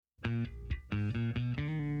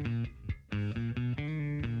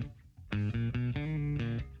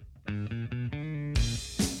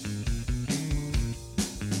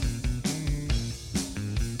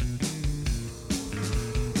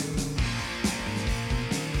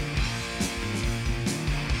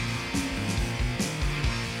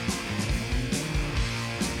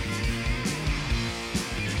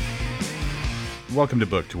Welcome to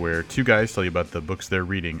Booked, where two guys tell you about the books they're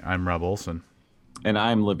reading. I'm Rob Olson. And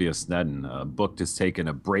I'm Livia Snedden. Booked has taken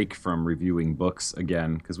a break from reviewing books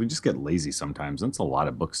again because we just get lazy sometimes. And it's a lot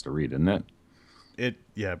of books to read, isn't it? It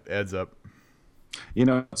adds up. You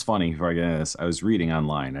know, it's funny. Before I get into this, I was reading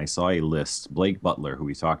online. I saw a list. Blake Butler, who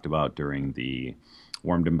we talked about during the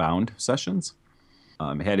Warmed and Bound sessions,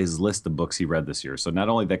 had his list of books he read this year. So not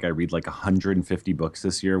only that guy read like 150 books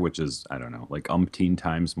this year, which is, I don't know, like umpteen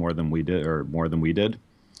times more than we did, or more than we did.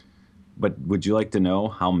 But would you like to know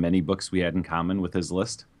how many books we had in common with his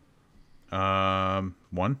list?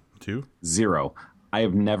 One, two. Zero. I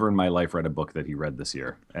have never in my life read a book that he read this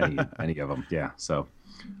year. Any of them. Yeah. So,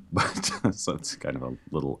 but so it's kind of a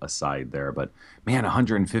little aside there. But man,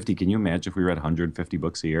 150. Can you imagine if we read 150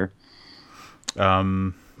 books a year?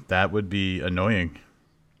 That would be annoying.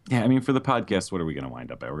 Yeah. I mean, for the podcast, what are we going to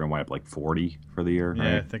wind up at? We're going to wind up like 40 for the year. Yeah,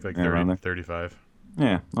 right? I think like Yeah, 30, 35.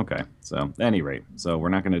 Yeah, okay. So, at any rate, so we're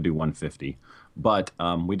not going to do 150. But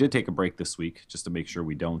we did take a break this week just to make sure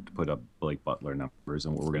we don't put up Blake Butler numbers.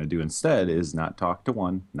 And what we're going to do instead is not talk to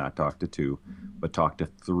one, not talk to two, but talk to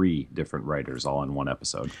three different writers all in one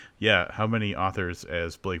episode. Yeah, how many authors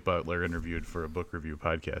has Blake Butler interviewed for a book review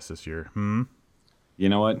podcast this year? You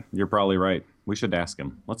know what? You're probably right. We should ask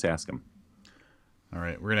him. Let's ask him. All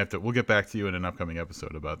right, we'll get back to you in an upcoming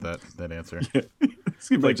episode about that answer.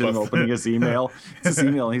 Imagine him opening his email. It's his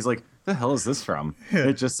email, and he's like, "The hell is this from?" Yeah.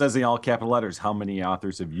 It just says in all capital letters, "How many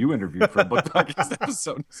authors have you interviewed for a book podcast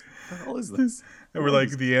episode?" The hell is this? And we're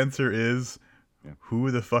like, the answer is, Yeah. who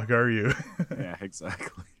the fuck are you? Yeah,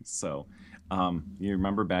 exactly. So, you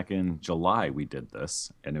remember back in July we did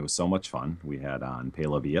this, and it was so much fun. We had on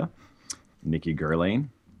Palavia, Nikki Gerlain,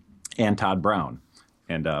 and Todd Brown.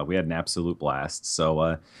 And we had an absolute blast.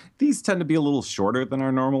 So these tend to be a little shorter than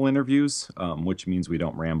our normal interviews, which means we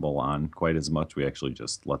don't ramble on quite as much. We actually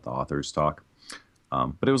just let the authors talk.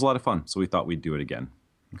 But it was a lot of fun, so we thought we'd do it again.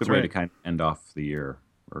 Good way to kind of end off the year,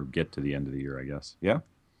 or get to the end of the year, I guess. Yeah?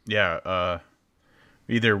 Yeah,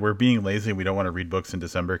 either we're being lazy and we don't want to read books in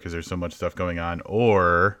December because there's so much stuff going on,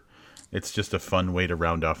 or it's just a fun way to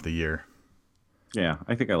round off the year. Yeah,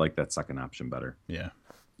 I think I like that second option better. Yeah.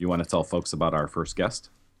 You want to tell folks about our first guest?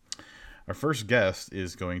 Our first guest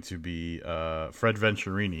is going to be Fred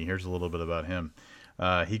Venturini. Here's a little bit about him.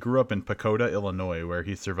 He grew up in Pacoda, Illinois, where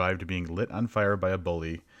he survived being lit on fire by a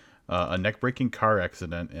bully, a neck-breaking car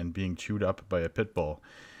accident, and being chewed up by a pit bull.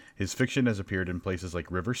 His fiction has appeared in places like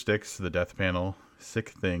River Styx, The Death Panel, Sick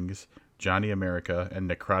Things, Johnny America, and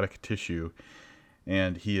Necrotic Tissue.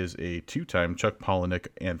 And he is a two-time Chuck Palahniuk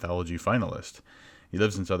anthology finalist. He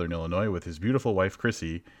lives in Southern Illinois with his beautiful wife,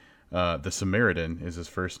 Chrissy. The Samaritan is his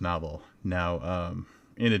first novel. Now,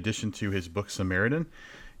 in addition to his book Samaritan,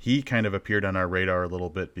 he kind of appeared on our radar a little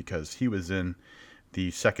bit because he was in the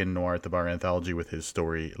second Noir at the Bar anthology with his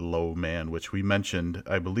story Low Man, which we mentioned,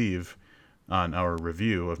 I believe, on our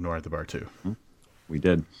review of Noir at the Bar 2. We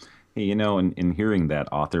did. Hey, you know, in hearing that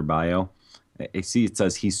author bio, I see it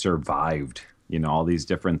says he survived, all these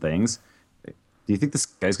different things. Do you think this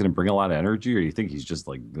guy's going to bring a lot of energy, or do you think he's just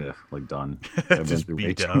like done? Just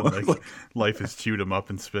beat down. Like life has chewed him up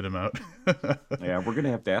and spit him out. Yeah, we're going to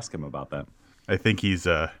have to ask him about that. I think he's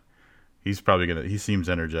probably going to, he seems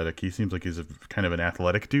energetic. He seems like he's a kind of an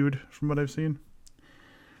athletic dude from what I've seen.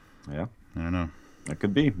 Yeah. I don't know. That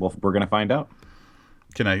could be. Well, we're going to find out.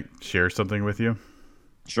 Can I share something with you?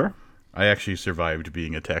 Sure. I actually survived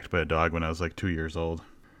being attacked by a dog when I was like 2 years old.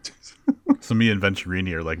 So me and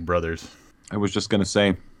Venturini are like brothers. I was just going to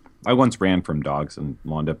say, I once ran from dogs and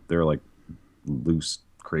wound up, they're like loose,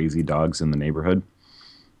 crazy dogs in the neighborhood.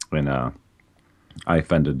 And I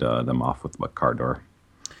fended them off with my car door.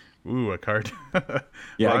 Ooh, a car. Yeah,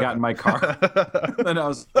 Well, I got in my car. And I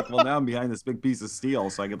was like, well, now I'm behind this big piece of steel,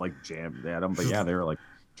 so I could like jam at them. But yeah, they were like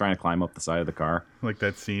trying to climb up the side of the car. Like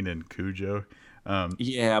that scene in Cujo.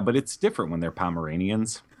 Yeah, but it's different when they're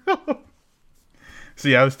Pomeranians.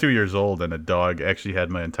 See, I was 2 years old and a dog actually had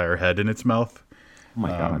my entire head in its mouth. Oh my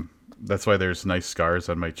God. That's why there's nice scars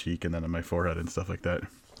on my cheek and then on my forehead and stuff like that.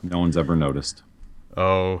 No one's ever noticed.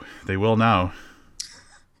 Oh, they will now.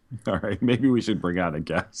 All right, maybe we should bring on a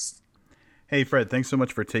guest. Hey, Fred, thanks so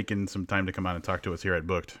much for taking some time to come on and talk to us here at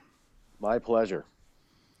Booked. My pleasure.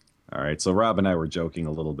 All right, so Rob and I were joking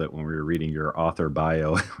a little bit when we were reading your author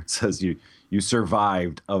bio. It says you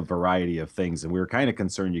survived a variety of things, and we were kind of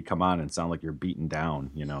concerned you come on and sound like you're beaten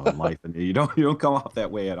down, in life, and you don't come off that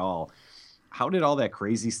way at all. How did all that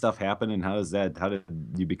crazy stuff happen, and how did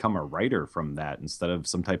you become a writer from that instead of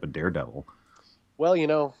some type of daredevil?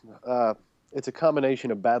 Well, it's a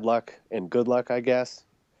combination of bad luck and good luck, I guess.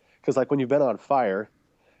 Because like when you've been on fire,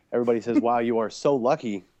 everybody says, wow, you are so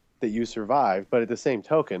lucky that you survived, but at the same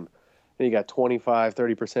token, and you got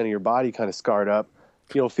 25-30% of your body kind of scarred up,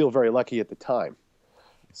 you don't feel very lucky at the time.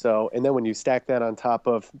 So, and then when you stack that on top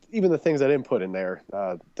of even the things I didn't put in there,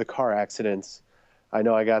 the car accidents, I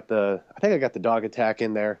think I got the dog attack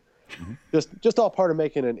in there. Just all part of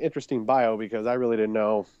making an interesting bio, because I really didn't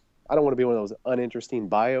know. I don't want to be one of those uninteresting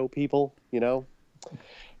bio people,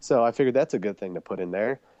 So I figured that's a good thing to put in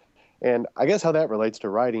there. And I guess how that relates to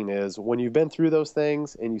writing is when you've been through those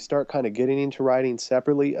things and you start kind of getting into writing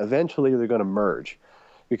separately, eventually they're going to merge.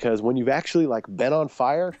 Because when you've actually like been on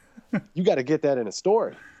fire, you got to get that in a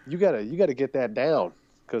story. You got to get that down,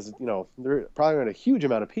 because there probably aren't a huge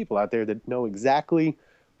amount of people out there that know exactly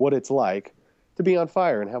what it's like to be on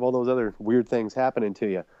fire and have all those other weird things happening to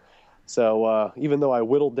you. So even though I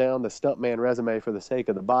whittled down the stuntman resume for the sake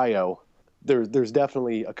of the bio, there's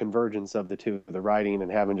definitely a convergence of the two, the writing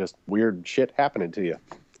and having just weird shit happening to you.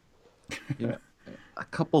 Yeah. A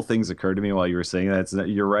couple things occurred to me while you were saying that.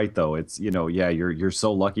 You're right, though. It's, you're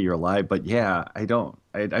so lucky you're alive. But yeah,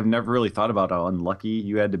 I've never really thought about how unlucky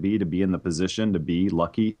you had to be in the position to be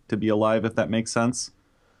lucky to be alive, if that makes sense.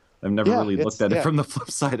 I've never really looked at it from the flip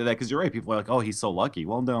side of that, because you're right. People are like, oh, he's so lucky.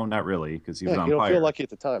 Well, no, not really, because he was on fire. You don't feel lucky at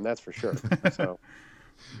the time, that's for sure. So.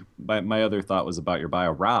 My other thought was about your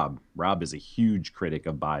bio. Rob is a huge critic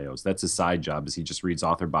of bios. That's his side job, is he just reads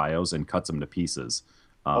author bios and cuts them to pieces.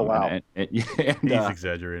 Oh, wow. He's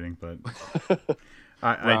exaggerating, but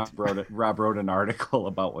Rob wrote an article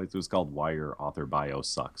about what was called "Why Your Author Bio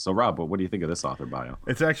Sucks." So, Rob, what do you think of this author bio?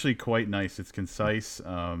 It's actually quite nice. It's concise.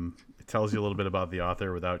 It tells you a little bit about the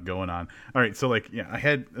author without going on. All right, so I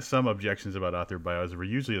had some objections about author bios, where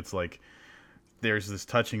usually it's like there's this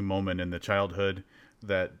touching moment in the childhood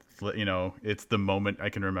that it's the moment I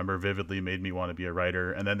can remember vividly, made me want to be a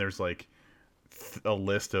writer, and then there's like a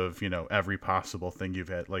list of every possible thing you've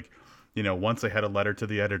had, like once I had a letter to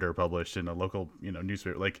the editor published in a local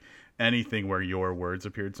newspaper, like anything where your words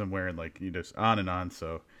appeared somewhere, and like you just on and on.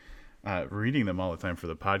 So reading them all the time for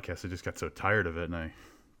the podcast, I just got so tired of it, and I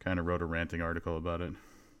kind of wrote a ranting article about it.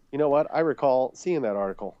 You know what? I recall seeing that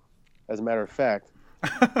article, as a matter of fact.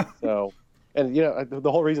 So, and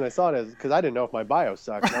the whole reason I saw it is because I didn't know if my bio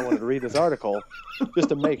sucked, and I wanted to read this article just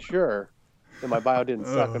to make sure that my bio didn't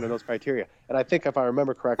suck under those criteria. And I think if I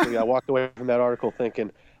remember correctly, I walked away from that article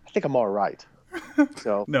thinking, I think I'm all right.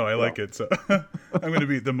 So no, I like it. So I'm going to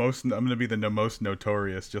be the most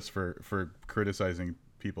notorious just for criticizing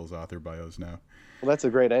people's author bios now. Well, that's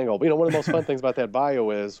a great angle. One of the most fun things about that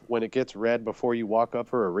bio is when it gets read before you walk up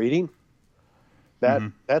for a reading.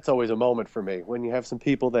 That's always a moment for me, when you have some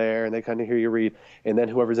people there and they kind of hear you read, and then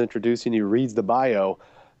whoever's introducing you reads the bio.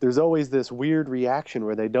 There's always this weird reaction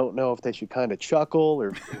where they don't know if they should kind of chuckle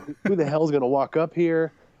or who the hell's going to walk up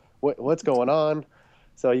here, what's going on.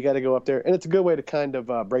 So you got to go up there, and it's a good way to kind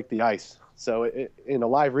of break the ice. So in a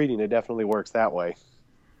live reading, it definitely works that way.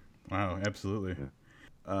 Wow, absolutely.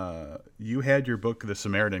 You had your book, The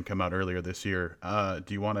Samaritan, come out earlier this year.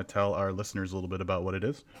 Do you want to tell our listeners a little bit about what it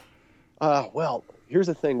is? Well, here's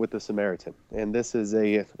the thing with The Samaritan, and this is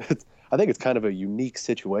I think it's kind of a unique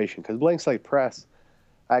situation, because Blank Slate Press,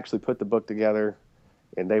 I actually put the book together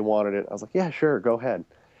and they wanted it. I was like, yeah, sure, go ahead.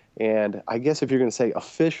 And I guess if you're going to say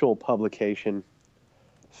official publication,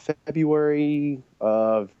 February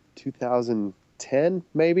of 2010,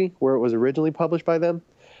 maybe, where it was originally published by them.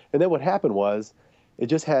 And then what happened was it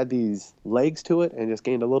just had these legs to it and just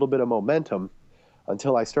gained a little bit of momentum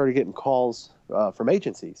until I started getting calls from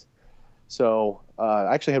agencies. So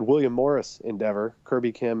I actually had William Morris Endeavor,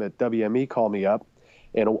 Kirby Kim at WME, call me up.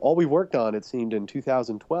 And all we worked on, it seemed, in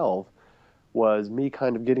 2012 was me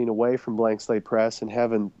kind of getting away from Blank Slate Press and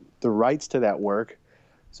having the rights to that work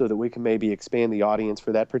so that we can maybe expand the audience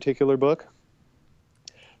for that particular book.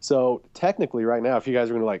 So technically right now, if you guys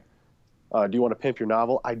are going to do you want to pimp your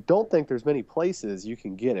novel? I don't think there's many places you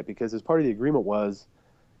can get it, because as part of the agreement was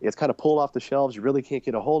it's kind of pulled off the shelves. You really can't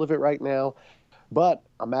get a hold of it right now. But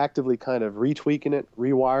I'm actively kind of retweaking it,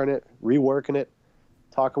 rewiring it, reworking it,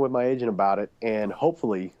 talking with my agent about it, and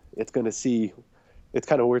hopefully it's going to see, it's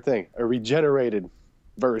kind of a weird thing, a regenerated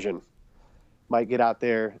version might get out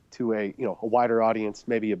there to a wider audience,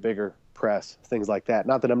 maybe a bigger press, things like that.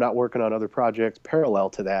 Not that I'm not working on other projects parallel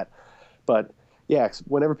to that, but yeah,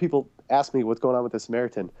 whenever people ask me what's going on with The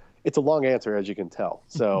Samaritan, it's a long answer, as you can tell.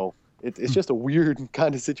 So it's just a weird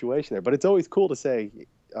kind of situation there, but it's always cool to say,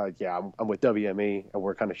 I'm with WME and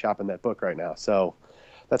we're kind of shopping that book right now. So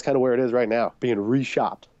that's kind of where it is right now, being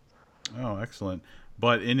reshopped. Oh, excellent.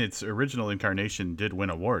 But in its original incarnation did win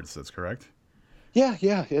awards, that's correct? Yeah.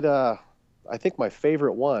 It I think my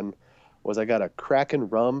favorite one was I got a Kraken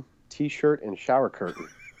Rum t-shirt and shower curtain.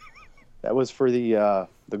 That was for the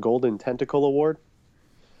the Golden Tentacle Award.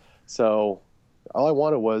 So all I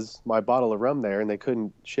wanted was my bottle of rum there, and they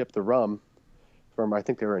couldn't ship the rum from, I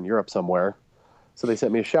think they were in Europe somewhere. So they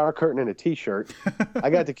sent me a shower curtain and a T-shirt. I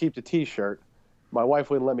got to keep the T-shirt. My wife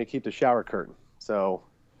wouldn't let me keep the shower curtain. So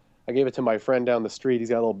I gave it to my friend down the street. He's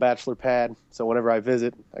got a little bachelor pad. So whenever I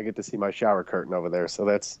visit, I get to see my shower curtain over there. So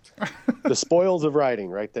that's the spoils of writing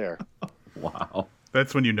right there. Wow.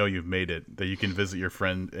 That's when you know you've made it, that you can visit your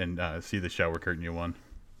friend and see the shower curtain you won.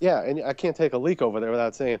 Yeah, and I can't take a leak over there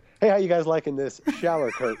without saying, hey, how you guys liking this shower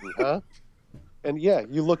curtain, huh? And yeah,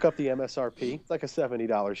 you look up the MSRP. It's like a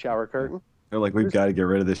 $70 shower curtain. They're like, we've got to get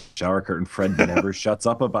rid of this shower curtain. Fred never shuts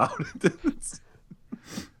up about it.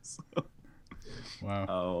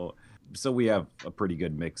 Wow. So we have a pretty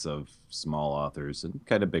good mix of small authors and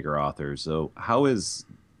kind of bigger authors. So how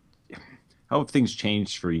have things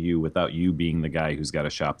changed for you without you being the guy who's got to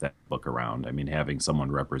shop that book around? I mean, having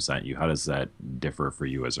someone represent you, how does that differ for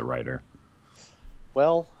you as a writer?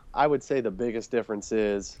 Well, I would say the biggest difference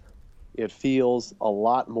is it feels a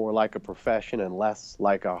lot more like a profession and less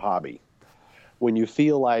like a hobby. When you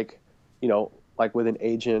feel like, like with an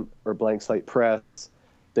agent or Blank Slate Press,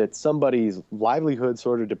 that somebody's livelihood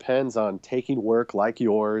sort of depends on taking work like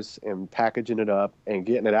yours and packaging it up and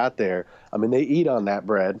getting it out there. I mean, they eat on that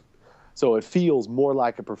bread. So it feels more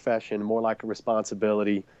like a profession, more like a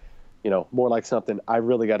responsibility, more like something I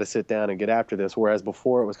really got to sit down and get after this. Whereas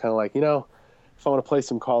before it was kind of like, if I want to play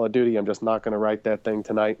some Call of Duty, I'm just not going to write that thing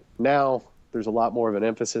tonight. Now there's a lot more of an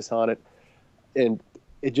emphasis on it. And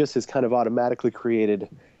it just has kind of automatically created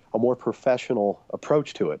a more professional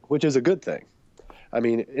approach to it, which is a good thing. I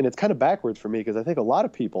mean, and it's kind of backwards for me because I think a lot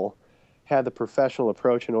of people had the professional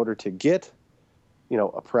approach in order to get,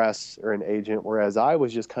 a press or an agent, whereas I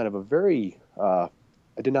was just kind of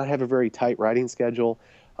I did not have a very tight writing schedule.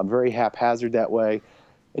 I'm very haphazard that way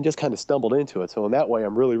and just kind of stumbled into it. So in that way,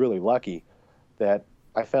 I'm really, really lucky that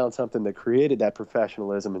I found something that created that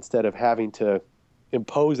professionalism instead of having to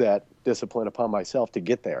impose that discipline upon myself to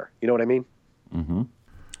get there. You know what I mean? Mm-hmm.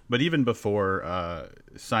 But even before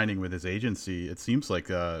signing with his agency, it seems like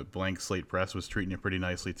Blank Slate Press was treating you pretty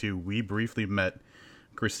nicely too. We briefly met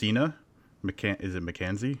Christina. Is it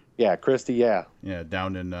McKenzie? Yeah, Christy, yeah. Yeah,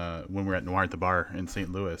 down in when we were at Noir at the Bar in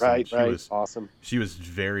St. Louis. Right. Awesome. She was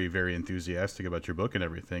very, very enthusiastic about your book and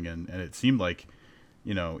everything, and it seemed like,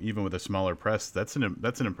 even with a smaller press, that's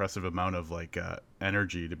an impressive amount of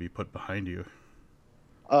energy to be put behind you.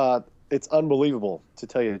 It's unbelievable, to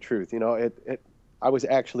tell you the truth. I was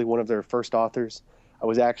actually one of their first authors. I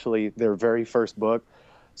was actually their very first book.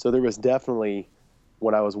 So there was definitely,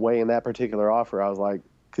 when I was weighing that particular offer, I was like,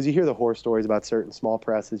 because you hear the horror stories about certain small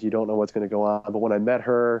presses, you don't know what's going to go on. But when I met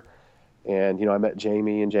her and, I met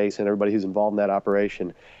Jamie and Jason, everybody who's involved in that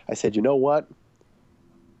operation, I said, you know what?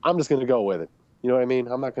 I'm just going to go with it. You know what I mean?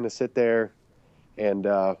 I'm not going to sit there and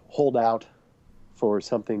hold out for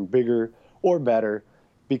something bigger or better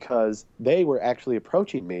because they were actually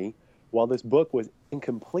approaching me while this book was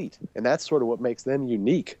incomplete. And that's sort of what makes them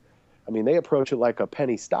unique. I mean, they approach it like a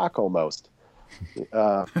penny stock almost.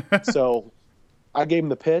 So I gave them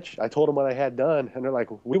the pitch. I told them what I had done, and they're like,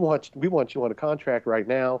 we want you on a contract right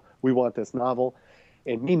now. We want this novel.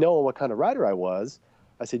 And me knowing what kind of writer I was,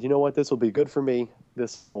 I said, you know what, this will be good for me.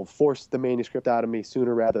 This will force the manuscript out of me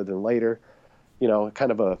sooner rather than later.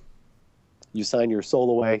 Kind of you sign your soul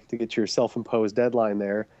away to get your self-imposed deadline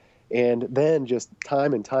there. And then just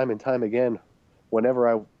time and time and time again,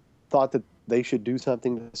 whenever I thought that they should do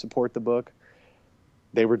something to support the book,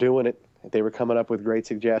 they were doing it. They were coming up with great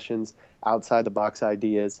suggestions, outside the box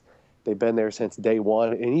ideas. They've been there since day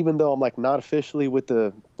one. And even though I'm not officially with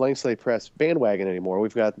the Blank Slate Press bandwagon anymore,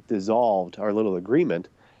 we've got dissolved our little agreement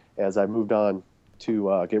as I moved on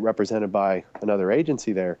to get represented by another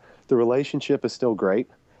agency there. The relationship is still great.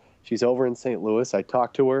 She's over in St. Louis. I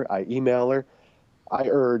talk to her. I email her. I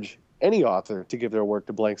urge any author to give their work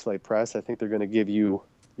to Blank Slate Press. I think they're going to give you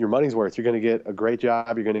your money's worth. You're going to get a great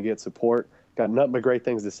job. You're going to get support. Got nothing but great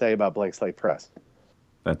things to say about Blank Slate Press.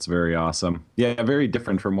 That's very awesome. Yeah, very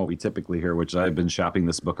different from what we typically hear, which I've been shopping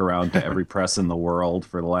this book around to every press in the world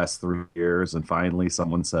for the last 3 years. And finally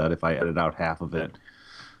someone said, if I edit out half of it,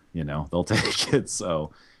 they'll take it.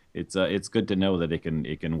 So it's good to know that it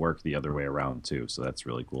can work the other way around too. So that's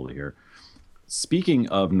really cool to hear. Speaking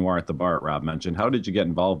of Noir at the Bar, Rob mentioned, how did you get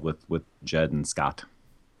involved with Jed and Scott?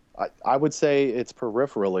 I would say it's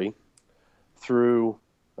peripherally through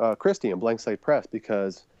Christy and Blank Slate Press,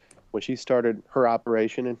 because when she started her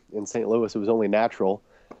operation in St. Louis, it was only natural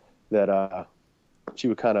that she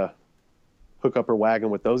would kind of hook up her wagon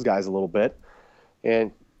with those guys a little bit.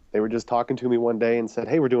 And they were just talking to me one day and said,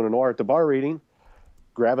 hey, we're doing a Noir at the Bar reading.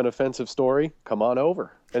 grab an offensive story, come on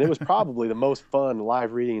over. And it was probably the most fun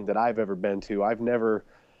live reading that I've ever been to. I've never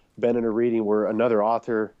been in a reading where another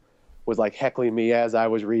author was like heckling me as I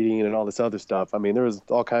was reading and all this other stuff. I mean, there was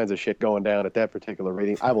all kinds of shit going down at that particular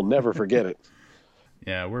reading. I will never forget it.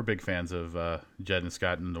 Yeah, we're big fans of Jed and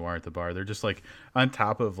Scott and Noir at the Bar. They're just like on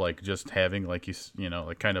top of like just having like you know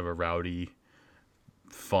like kind of a rowdy,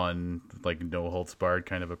 fun like no holds barred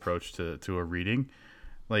kind of approach to a reading.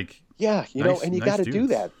 Like Yeah, you know, and you nice got to do dudes.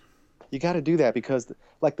 that. You got to do that because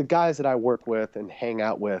like the guys that I work with and hang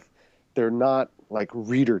out with, they're not like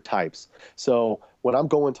reader types. So when I'm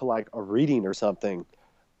going to like a reading or something,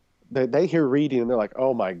 they hear reading and they're like,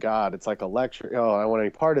 oh my God, it's like a lecture. Oh, I don't want any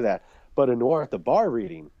part of that. But a Noir at the Bar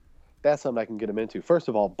reading, that's something I can get them into. First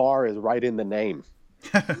of all, bar is right in the name.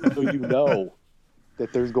 So you know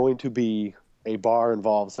that there's going to be a bar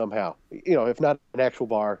involved somehow. You know, if not an actual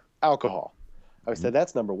bar, alcohol. I said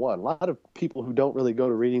that's number one. A lot of people who don't really go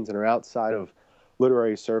to readings and are outside of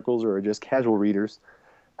literary circles or are just casual readers,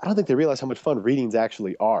 I don't think they realize how much fun readings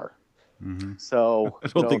actually are. Mm-hmm. So I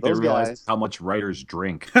don't think they those realize guys, how much writers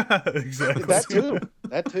drink. Exactly.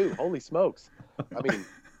 that too. Holy smokes! I mean,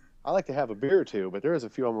 I like to have a beer or two, but there's a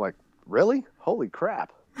few I'm like, really? Holy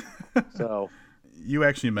crap! So You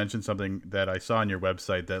actually mentioned something that I saw on your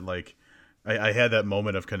website that like I had that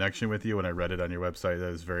moment of connection with you when I read it on your website.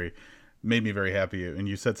 That was made me very happy. And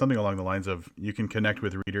you said something along the lines of you can connect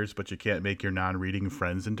with readers, but you can't make your non-reading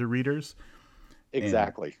friends into readers.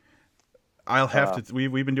 exactly. I'll have to.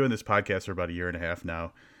 We've been doing this podcast for about a year and a half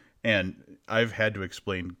now, and I've had to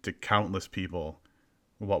explain to countless people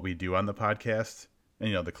what we do on the podcast, and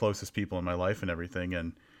you know the closest people in my life and everything,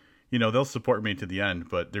 and you know they'll support me to the end,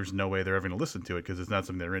 but there's no way they're ever going to listen to it because it's not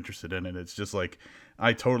something they're interested in, and it's just like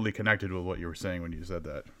I totally connected with what you were saying when you said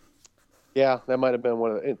that. Yeah, that might have been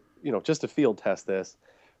one of the, you know, just to field test this.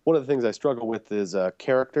 One of the things I struggle with is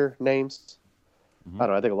character names. I don't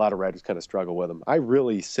know. I think a lot of writers kind of struggle with them. I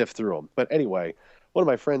really sift through them. But anyway, one of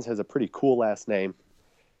my friends has a pretty cool last name.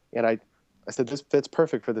 And I said, this fits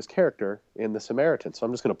perfect for this character in The Samaritan. So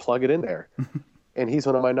I'm just going to plug it in there. And he's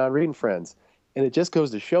one of my non-reading friends. And it just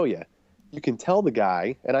goes to show you, you can tell the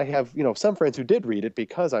guy, and I have, you know, some friends who did read it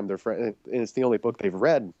because I'm their friend, and it's the only book they've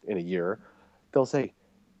read in a year. They'll say,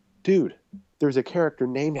 dude, there's a character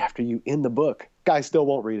named after you in the book. Guy still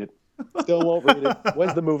won't read it. Still won't read it.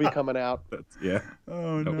 When's the movie coming out? Yeah.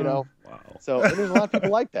 Oh no. You know? Wow. So, and there's a lot of people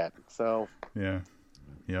like that. So, Yeah.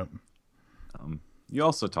 Yep. You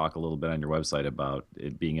also talk a little bit on your website about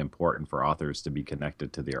it being important for authors to be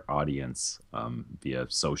connected to their audience via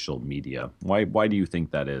social media. Why do you think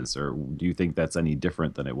that is? Or do you think that's any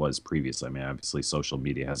different than it was previously? I mean, obviously social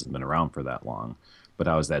media hasn't been around for that long, but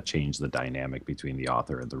how has that changed the dynamic between the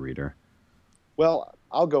author and the reader? well,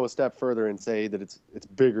 I'll go a step further and say that it's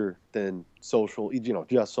bigger than social, you know,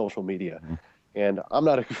 just social media. Mm-hmm. And I'm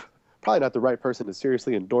not probably not the right person to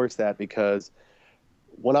seriously endorse that because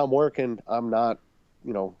when I'm working, I'm not,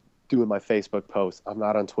 you know, doing my Facebook posts. I'm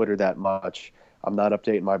not on Twitter that much. I'm not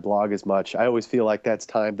updating my blog as much. I always feel like that's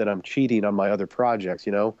time that I'm cheating on my other projects,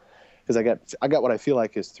 you know, because I got what I feel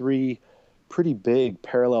like is 3 pretty big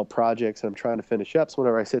parallel projects and I'm trying to finish up. So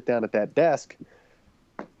whenever I sit down at that desk,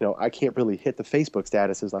 you know, I can't really hit the Facebook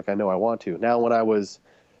statuses like I know I want to. Now, when I was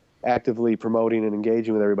actively promoting and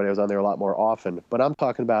engaging with everybody, I was on there a lot more often. But I'm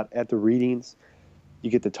talking about at the readings,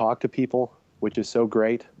 you get to talk to people, which is so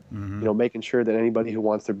great. Mm-hmm. You know, making sure that anybody who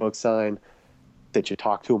wants their book signed, that you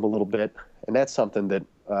talk to them a little bit. And that's something that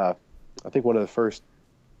I think one of the first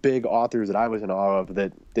big authors that I was in awe of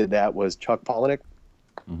that did that was Chuck Palahniuk.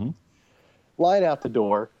 Mm-hmm. Line out the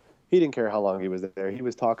door. He didn't care how long he was there. He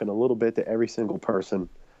was talking a little bit to every single person.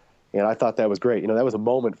 And I thought that was great. You know, that was a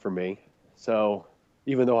moment for me. So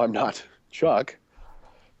even though I'm not Chuck,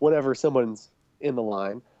 whenever someone's in the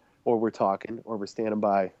line or we're talking or we're standing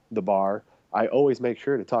by the bar, I always make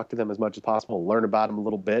sure to talk to them as much as possible, learn about them a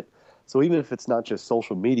little bit. So even if it's not just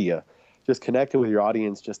social media, just connecting with your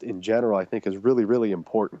audience just in general, I think is really, really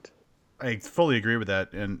important. I fully agree with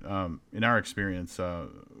that. And in our experience,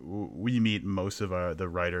 we meet most of the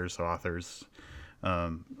writers, authors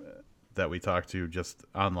that we talk to just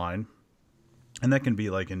online. And that can be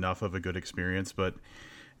like enough of a good experience. But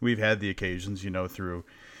we've had the occasions, you know, through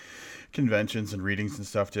conventions and readings and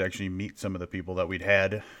stuff to actually meet some of the people that we'd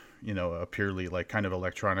had, you know, a purely like kind of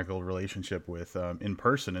electronical relationship with in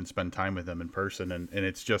person and spend time with them in person. And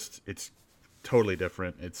it's totally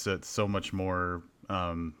different. It's so much more,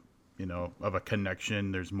 you know, of a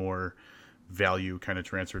connection. There's more value kind of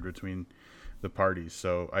transferred between the parties.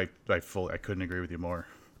 So I couldn't agree with you more.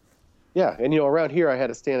 Yeah, and you know, around here I had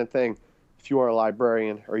a standing thing. If you are a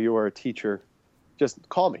librarian or you are a teacher, just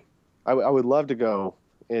call me. I would love to go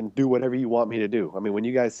and do whatever you want me to do. I mean, when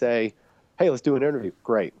you guys say, "Hey, let's do an interview,"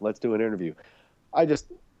 great, let's do an interview.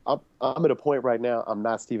 I'm at a point right now. I'm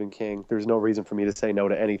not Stephen King. There's no reason for me to say no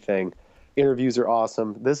to anything. Interviews are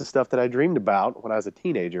awesome. This is stuff that I dreamed about when I was a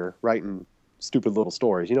teenager, writing stupid little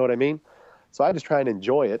stories. You know what I mean? So I just try and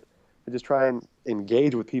enjoy it. I just try and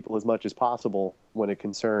engage with people as much as possible when it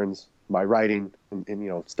concerns my writing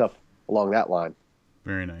and stuff along that line.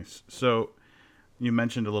 Very nice. So you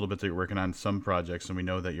mentioned a little bit that you're working on some projects, and we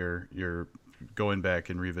know that you're going back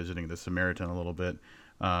and revisiting the Samaritan a little bit.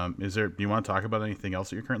 Do you want to talk about anything else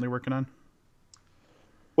that you're currently working on?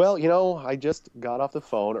 Well, I just got off the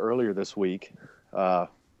phone earlier this week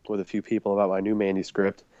with a few people about my new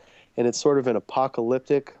manuscript, and it's sort of an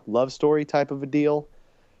apocalyptic love story type of a deal.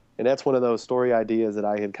 And that's one of those story ideas that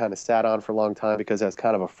I had kind of sat on for a long time because I was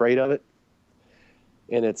kind of afraid of it.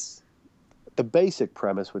 And the basic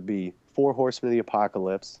premise would be 4 horsemen of the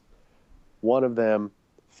apocalypse. One of them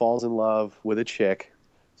falls in love with a chick,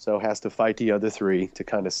 so has to fight the other 3 to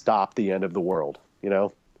kind of stop the end of the world,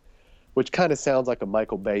 which kind of sounds like a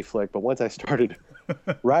Michael Bay flick. But once I started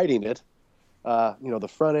writing it, the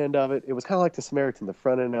front end of it was kind of like the Samaritan. The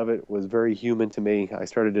front end of it was very human to me. I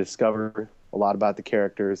started to discover a lot about the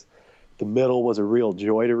characters. The middle was a real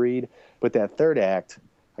joy to read. But that third act,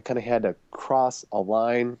 I kind of had to cross a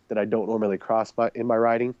line that I don't normally cross in my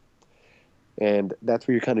writing. And that's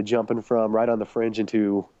where you're kind of jumping from right on the fringe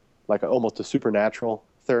into like almost a supernatural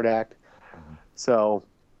third act. Mm-hmm. So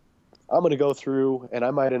I'm going to go through, and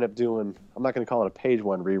I might end up doing, I'm not going to call it a page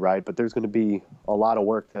 1 rewrite, but there's going to be a lot of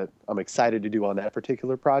work that I'm excited to do on that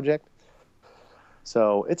particular project.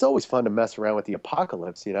 So it's always fun to mess around with the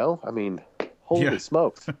apocalypse, I mean, holy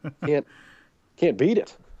smokes. Can't beat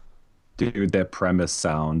it. Dude, that premise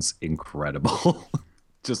sounds incredible.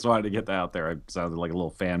 Just wanted to get that out there. I sounded like a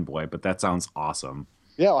little fanboy, but that sounds awesome.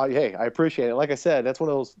 Yeah, hey, I appreciate it. Like I said, that's one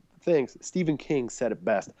of those things. Stephen King said it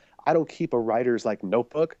best. I don't keep a writer's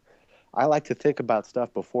notebook. I like to think about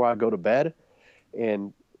stuff before I go to bed.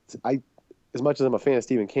 And as much as I'm a fan of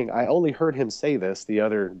Stephen King, I only heard him say this the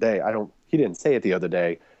other day. He didn't say it the other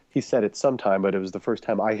day. He said it sometime, but it was the first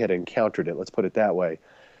time I had encountered it. Let's put it that way.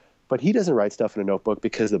 But he doesn't write stuff in a notebook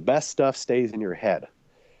because the best stuff stays in your head.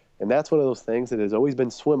 And that's one of those things that has always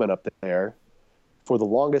been swimming up there for the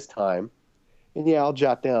longest time. And yeah, I'll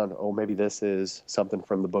jot down, maybe this is something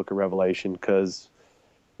from the book of Revelation because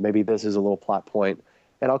maybe this is a little plot point.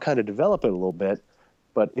 And I'll kind of develop it a little bit.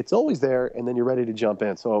 But it's always there, and then you're ready to jump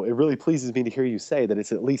in. So it really pleases me to hear you say that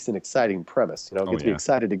it's at least an exciting premise. It gets me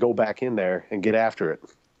excited to go back in there and get after it.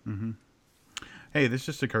 Mm-hmm. Hey, this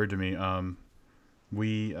just occurred to me.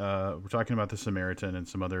 We're talking about the Samaritan and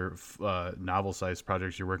some other novel-sized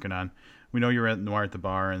projects you're working on. We know you're at Noir at the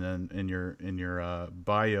Bar, and then in your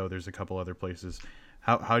bio, there's a couple other places.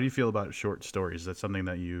 How do you feel about short stories? Is that something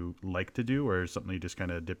that you like to do, or is something you just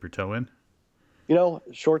kind of dip your toe in?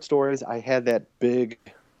 Short stories, I had that big,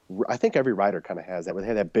 I think every writer kind of has that, where they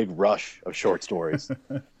have that big rush of short stories.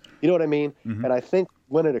 You know what I mean? Mm-hmm. And I think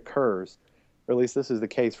when it occurs, or at least this is the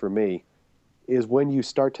case for me, is when you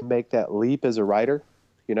start to make that leap as a writer,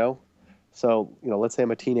 So, let's say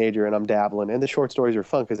I'm a teenager and I'm dabbling, and the short stories are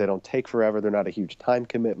fun because they don't take forever. They're not a huge time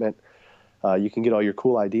commitment. You can get all your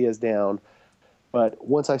cool ideas down. But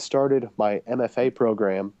once I started my MFA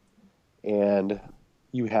program and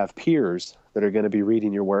you have peers that are going to be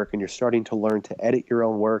reading your work and you're starting to learn to edit your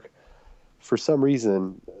own work, for some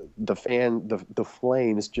reason, the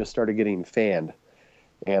flames just started getting fanned.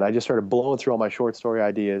 And I just started blowing through all my short story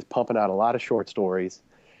ideas, pumping out a lot of short stories.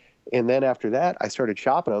 And then after that, I started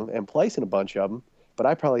chopping them and placing a bunch of them. But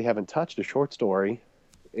I probably haven't touched a short story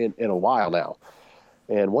in a while now.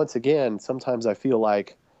 And once again, sometimes I feel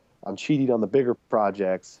like I'm cheating on the bigger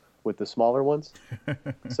projects with the smaller ones.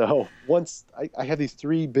 So once I have these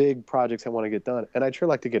 3 big projects I want to get done, and I'd sure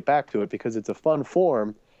like to get back to it because it's a fun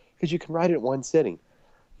form because you can write it in one sitting,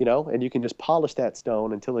 and you can just polish that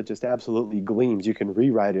stone until it just absolutely gleams. You can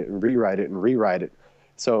rewrite it and rewrite it and rewrite it.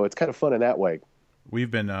 So it's kind of fun in that way.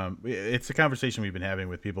 We've been, it's a conversation we've been having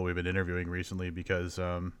with people we've been interviewing recently because,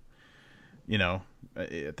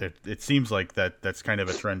 it seems like that's kind of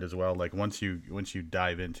a trend as well. Like once you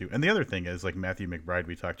dive into, and the other thing is like Matthew McBride,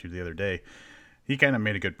 we talked to the other day, he kind of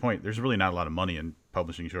made a good point. There's really not a lot of money in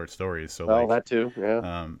publishing short stories. So that too.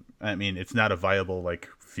 Yeah. I mean, it's not a viable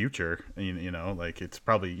future, like it's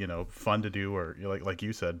probably, fun to do or like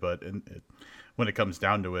you said, but when it comes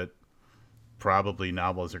down to it, probably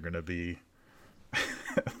novels are going to be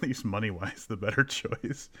at least money-wise the better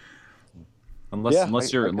choice.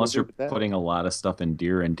 Unless you're putting a lot of stuff in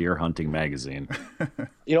Deer and Deer Hunting magazine. I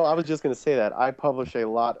was just going to say that I publish a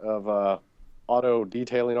lot of auto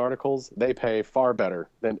detailing articles, they pay far better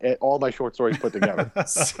than all my short stories put together.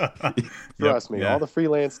 Trust me, Yeah. all the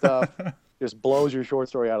freelance stuff just blows your short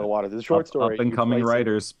story out of the water. The short Up story, and you coming place it.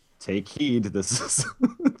 writers, take heed. This is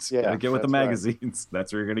Yeah, gotta get with the that's right. magazines.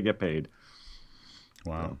 That's where you're gonna get paid.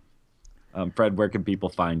 Wow. Fred, where can people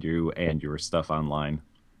find you and your stuff online?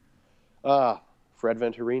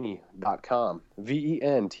 FredVenturini.com.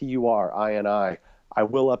 VENTURINI. I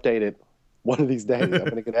will update it one of these days. I'm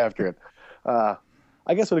going to get after it. I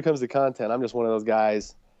guess when it comes to content, I'm just one of those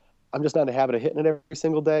guys. I'm just not in the habit of hitting it every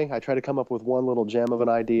single day. I try to come up with one little gem of an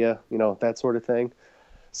idea, that sort of thing.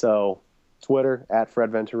 So Twitter,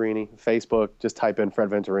 @FredVenturini. Facebook, just type in Fred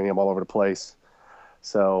Venturini. I'm all over the place.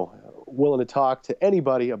 So willing to talk to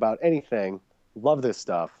anybody about anything. Love this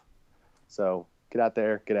stuff. So get out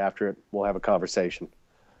there, get after it. We'll have a conversation.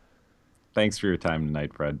 Thanks for your time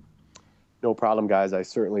tonight, Fred. No problem, guys. I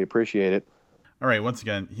certainly appreciate it. All right. Once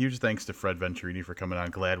again, huge thanks to Fred Venturini for coming on.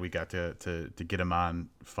 Glad we got to get him on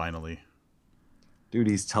finally. Dude,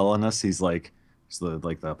 he's telling us he's like, it's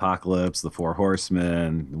the apocalypse, the four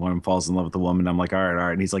horsemen. One of them falls in love with the woman. I'm like, all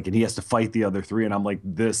right, and he's like, and he has to fight the other three, and I'm like,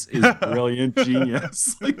 this is brilliant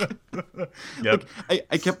genius. Yep.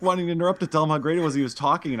 I kept wanting to interrupt to tell him how great it was. He was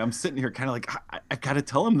talking, and I'm sitting here kind of like, I gotta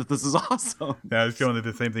tell him that this is awesome. Yeah, I was going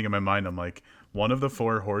through the same thing in my mind. I'm like, one of the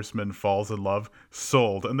four horsemen falls in love,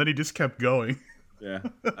 sold, and then he just kept going.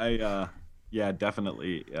 Yeah,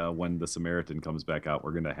 definitely. When the Samaritan comes back out,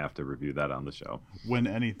 we're gonna have to review that on the show. When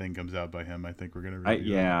anything comes out by him, I think we're gonna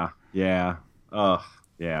review.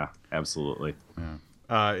 Yeah, absolutely. Yeah.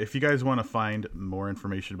 If you guys want to find more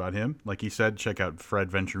information about him, like he said, check out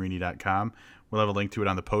fredventurini.com. We'll have a link to it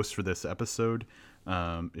on the post for this episode.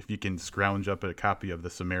 If you can scrounge up a copy of The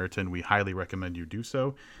Samaritan, we highly recommend you do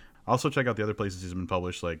so. Also, check out the other places he's been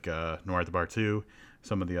published, like Noir at the Bar 2,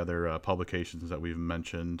 some of the other publications that we've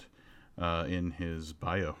mentioned in his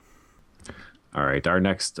bio. All right. Our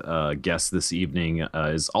next guest this evening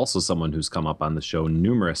is also someone who's come up on the show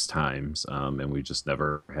numerous times, and we just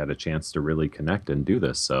never had a chance to really connect and do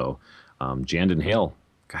this. So, Jandon Hale.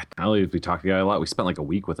 God, not only did we talk to the guy a lot, we spent like a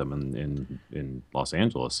week with him in Los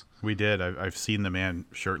Angeles. We did. I've seen the man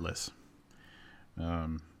shirtless.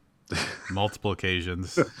 Multiple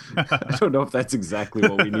occasions. I don't know if that's exactly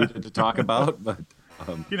what we needed to talk about, but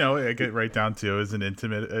I get right down to it was an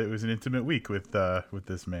intimate week with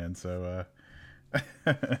this man. So,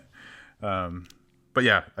 but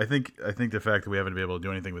yeah, I think the fact that we haven't been able to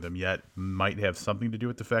do anything with him yet might have something to do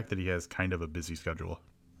with the fact that he has kind of a busy schedule.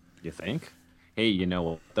 You think? Hey, you know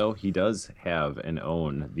what, though? He does have and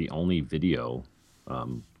own the only video,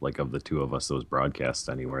 like of the two of us that was broadcast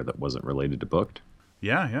anywhere that wasn't related to Booked.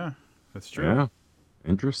 Yeah, that's true. Yeah,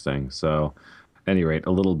 interesting. So, at any rate,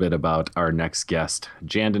 a little bit about our next guest.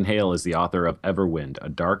 Jandon Hale is the author of Everwind, a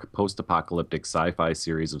dark post-apocalyptic sci-fi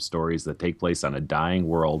series of stories that take place on a dying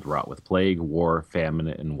world wrought with plague, war, famine,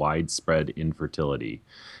 and widespread infertility.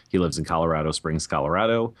 He lives in Colorado Springs,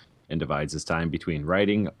 Colorado, and divides his time between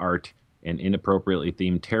writing, art, and inappropriately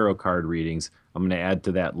themed tarot card readings. I'm going to add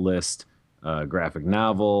to that list graphic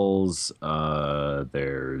novels.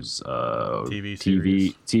 There's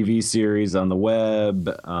TV series on the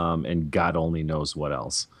web, and God only knows what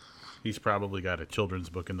else. He's probably got a children's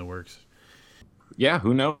book in the works. Yeah,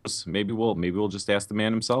 who knows? Maybe we'll just ask the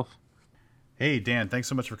man himself. Hey Dan, thanks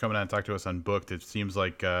so much for coming on and talking to us on Booked. It seems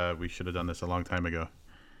like we should have done this a long time ago.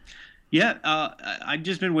 Yeah, I've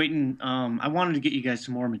just been waiting. I wanted to get you guys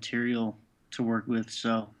some more material to work with,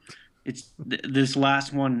 so it's this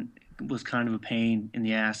last one was kind of a pain in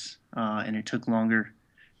the ass, and it took longer.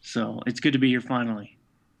 So it's good to be here finally.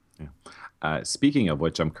 Yeah. Speaking of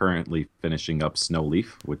which, I'm currently finishing up Snowleaf,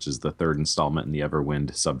 which is the third installment in the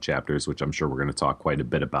Everwind subchapters, which I'm sure we're going to talk quite a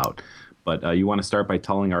bit about. But you want to start by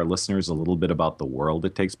telling our listeners a little bit about the world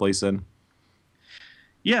it takes place in?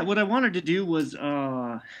 Yeah, what I wanted to do was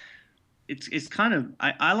it's kind of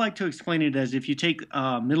I like to explain it as if you take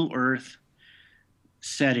Middle Earth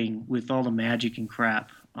setting with all the magic and crap,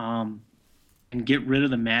 and get rid of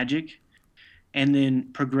the magic, and then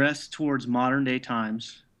progress towards modern day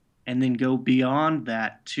times, and then go beyond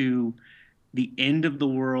that to the end of the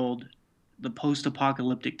world, the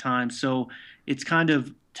post-apocalyptic time. So it's kind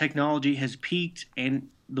of technology has peaked and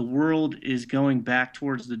the world is going back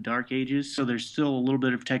towards the dark ages. So there's still a little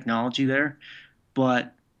bit of technology there,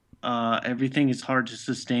 but everything is hard to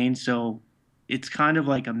sustain. So it's kind of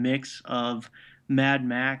like a mix of Mad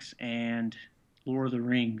Max and Lord of the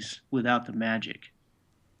Rings without the magic,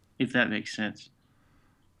 if that makes sense.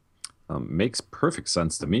 makes perfect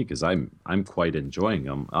sense to me because I'm quite enjoying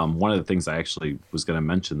them. One of the things I actually was going to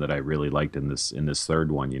mention that I really liked in this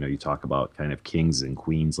third one, you talk about kind of kings and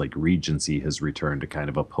queens, like Regency has returned to kind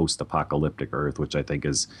of a post-apocalyptic Earth, which I think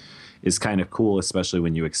is kind of cool, especially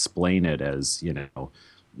when you explain it as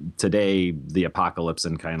today the apocalypse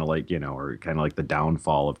and kind of like or kind of like the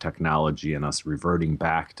downfall of technology and us reverting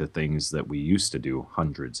back to things that we used to do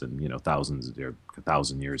hundreds and thousands or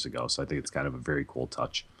 1,000 years ago. So I think it's kind of a very cool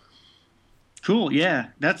touch. Cool. Yeah,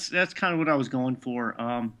 that's kind of what I was going for.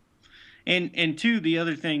 And two, the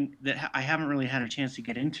other thing that I haven't really had a chance to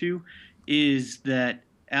get into is that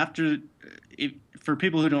for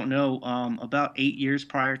people who don't know, about 8 years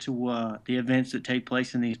prior to the events that take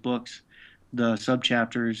place in these books, the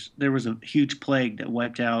subchapters, there was a huge plague that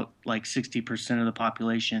wiped out like 60% of the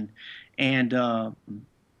population. And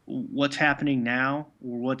what's happening now,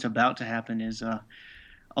 or what's about to happen, is a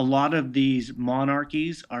lot of these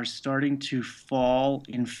monarchies are starting to fall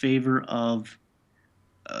in favor of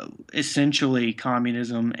essentially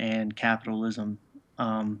communism and capitalism.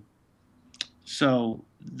 So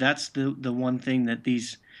that's the one thing that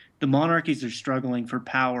the monarchies are struggling for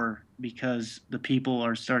power because the people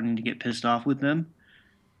are starting to get pissed off with them.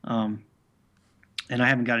 And I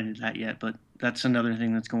haven't got into that yet, but that's another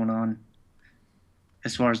thing that's going on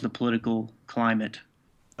as far as the political climate.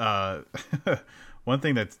 One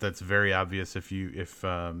thing that's very obvious if you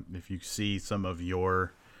see some of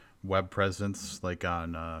your web presence like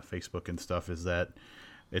on Facebook and stuff is that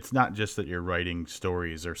it's not just that you're writing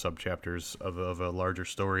stories or subchapters of a larger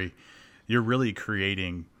story. You're really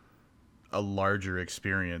creating a larger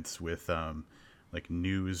experience with like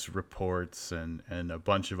news reports and a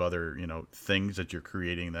bunch of other things that you're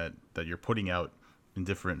creating that you're putting out in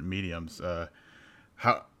different mediums.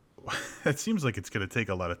 How it seems like it's going to take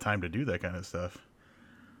a lot of time to do that kind of stuff.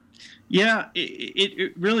 Yeah,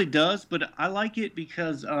 it really does, but I like it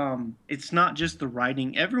because it's not just the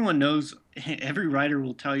writing. Everyone knows, every writer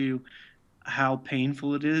will tell you how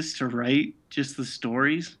painful it is to write just the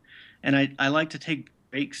stories. And I like to take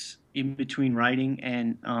breaks in between writing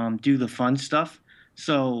and do the fun stuff.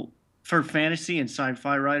 So for fantasy and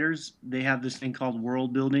sci-fi writers, they have this thing called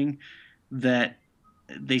world building that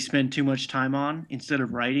they spend too much time on instead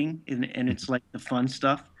of writing, and it's like the fun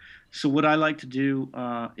stuff. So what I like to do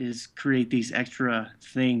is create these extra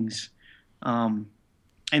things, and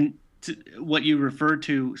what you referred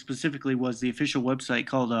to specifically was the official website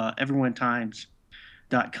called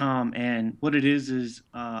everyonetimes.com, and what it is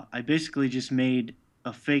I basically just made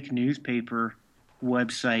a fake newspaper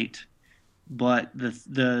website, but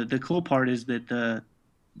the cool part is that the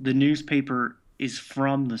newspaper is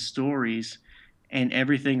from the stories, and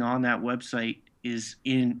everything on that website is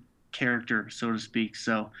in character, so to speak.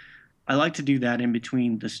 So I like to do that in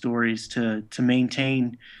between the stories to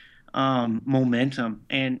maintain momentum,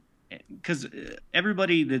 and because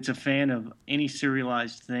everybody that's a fan of any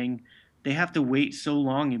serialized thing, they have to wait so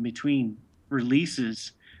long in between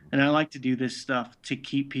releases, and I like to do this stuff to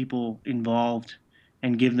keep people involved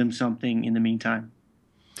and give them something in the meantime.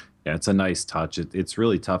 Yeah, it's a nice touch. It's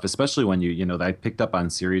really tough, especially when I picked up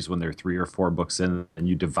on series when they're 3 or 4 books in and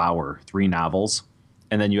you devour 3 novels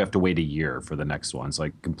and then you have to wait a year for the next one. So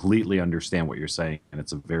I completely understand what you're saying. And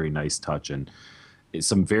it's a very nice touch and it's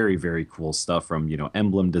some very, very cool stuff from,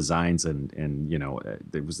 Emblem Designs and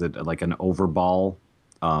there was like an overball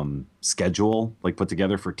schedule like put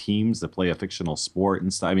together for teams that play a fictional sport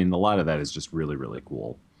and stuff. I mean, a lot of that is just really, really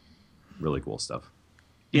cool. Really cool stuff.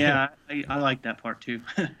 Yeah, I like that part too.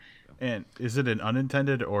 And is it an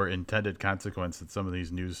unintended or intended consequence that some of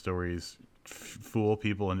these news stories fool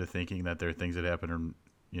people into thinking that they're things that happen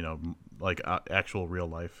in, like actual real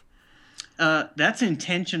life? That's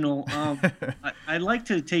intentional. I like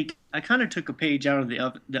to I kind of took a page out of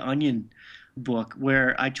the Onion book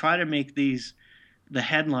where I try to make the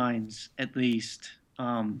headlines at least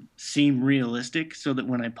seem realistic, so that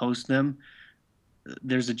when I post them,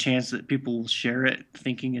 there's a chance that people will share it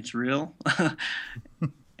thinking it's real.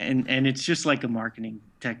 and it's just like a marketing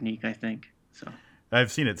technique, I think. So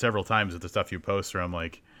I've seen it several times with the stuff you post where I'm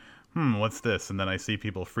like, what's this? And then I see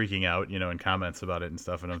people freaking out, in comments about it and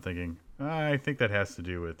stuff. And I'm thinking, I think that has to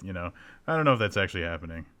do with, I don't know if that's actually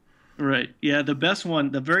happening. Right. Yeah. The best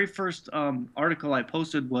one, the very first article I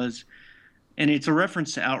posted was, and it's a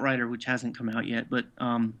reference to Outrider, which hasn't come out yet, but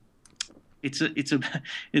it's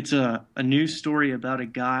a news story about a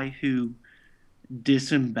guy who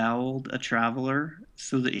disemboweled a traveler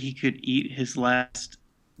so that he could eat his last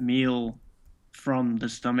meal from the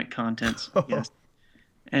stomach contents. Yes.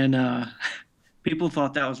 And people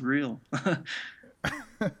thought that was real.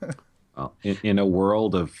 Well, in a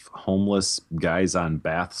world of homeless guys on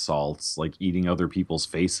bath salts, like eating other people's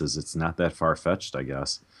faces, it's not that far fetched, I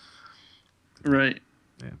guess. Right.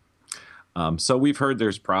 Yeah. So we've heard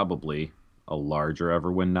there's probably a larger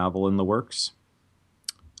Everwind novel in the works.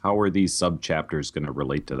 How are these sub chapters going to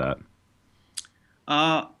relate to that?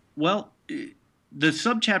 Well, the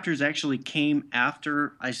subchapters actually came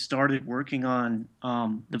after I started working on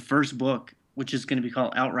the first book, which is going to be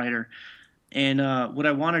called Outrider. And what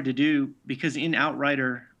I wanted to do, because in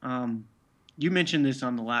Outrider, you mentioned this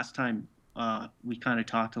on the last time we kind of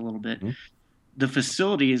talked a little bit. Hmm? The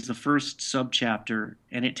facility is the first subchapter,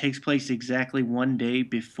 and it takes place exactly one day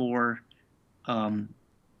before um,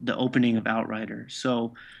 the opening of Outrider.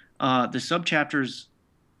 So the subchapters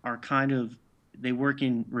are kind of they work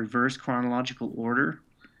in reverse chronological order.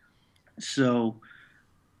 So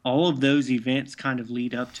all of those events kind of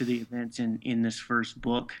lead up to the events in this first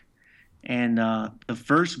book, and the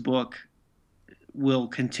first book will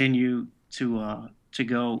continue to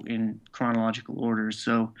go in chronological order.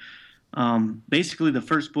 So basically, the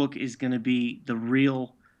first book is going to be the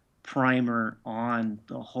real primer on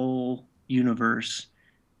the whole universe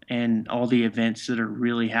and all the events that are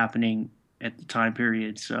really happening at the time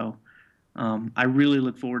period. So I really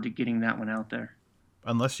look forward to getting that one out there.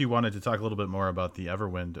 Unless you wanted to talk a little bit more about the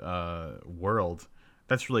Everwind world,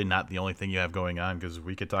 that's really not the only thing you have going on, because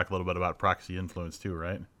we could talk a little bit about Proxy Influence too,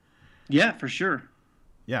 right? Yeah, for sure.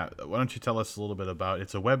 Yeah, why don't you tell us a little bit about?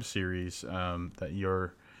 It's a web series that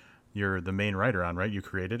you're the main writer on, right? You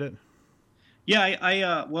created it.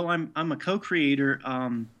 Yeah, well, I'm a co-creator.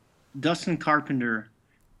 Dustin Carpenter,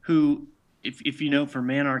 who, if you know, for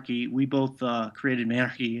Manarchy, we both created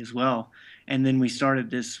Manarchy as well, and then we started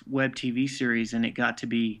this web TV series, and it got to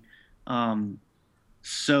be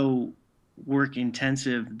so work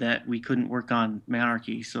intensive that we couldn't work on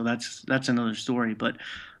Manarchy. So that's another story. But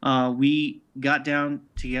we got down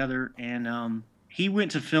together, and he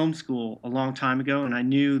went to film school a long time ago, and I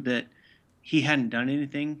knew that he hadn't done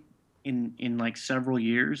anything in like several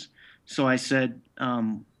years. So I said,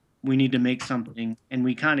 we need to make something, and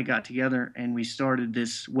we kind of got together and we started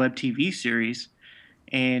this web TV series,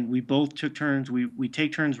 and we both took turns. We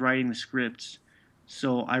take turns writing the scripts.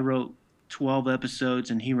 So I wrote 12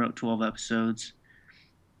 episodes and he wrote 12 episodes,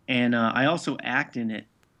 and I also act in it.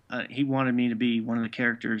 He wanted me to be one of the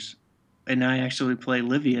characters, and I actually play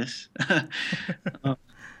Livius. uh,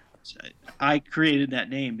 I created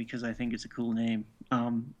that name because I think it's a cool name.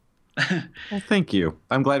 Well, thank you.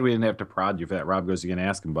 I'm glad we didn't have to prod you for that. Rob goes, you're going to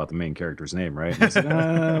ask him about the main character's name, right? And I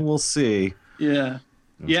said, we'll see. Yeah.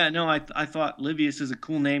 Yeah, no, I thought Livius is a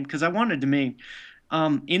cool name because I wanted to make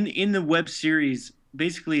in the web series.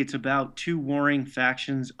 Basically, it's about two warring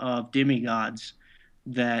factions of demigods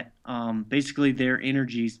that basically their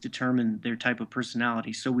energies determine their type of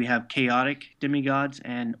personality. So we have chaotic demigods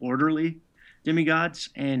and orderly demigods,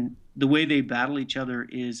 and the way they battle each other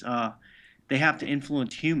is they have to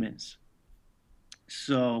influence humans.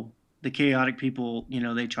 So the chaotic people,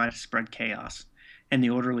 they try to spread chaos, and the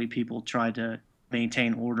orderly people try to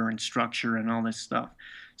maintain order and structure and all this stuff.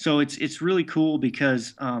 So it's really cool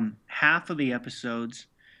because half of the episodes,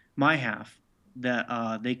 my half,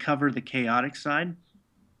 that they cover the chaotic side,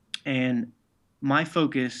 and my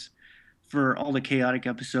focus for all the chaotic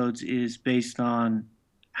episodes is based on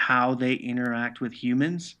how they interact with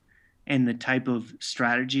humans and the type of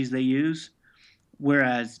strategies they use.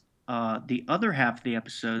 Whereas the other half of the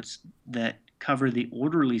episodes that cover the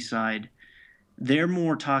orderly side, they're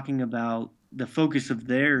more talking about the focus of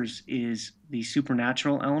theirs is the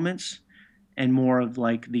supernatural elements and more of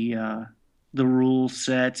like the rule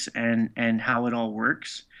sets and how it all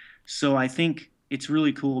works. So I think it's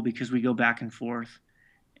really cool because we go back and forth,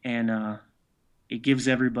 and it gives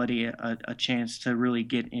everybody a chance to really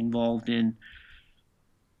get involved in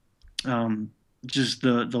um, just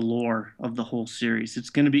the lore of the whole series.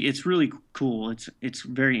 It's really cool. It's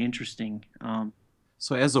very interesting.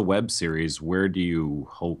 So, as a web series, where do you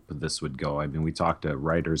hope this would go? I mean, we talk to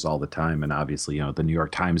writers all the time, and obviously, the New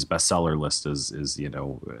York Times bestseller list is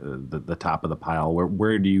the top of the pile.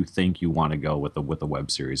 Where do you think you want to go with the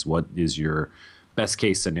web series? What is your best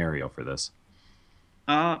case scenario for this?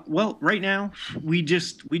 Well, right now we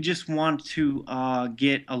just want to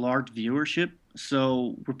get a large viewership.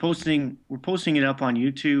 So we're posting it up on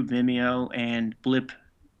YouTube, Vimeo, and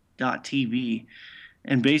Blip.tv,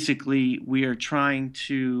 and basically we are trying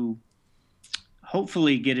to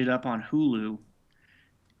hopefully get it up on Hulu,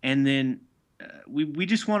 and then we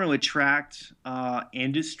just want to attract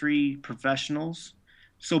industry professionals.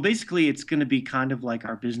 So basically, it's going to be kind of like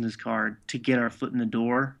our business card to get our foot in the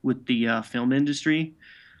door with the film industry.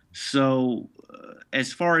 So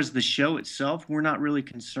as far as the show itself, we're not really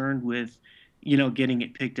concerned with, getting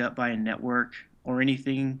it picked up by a network or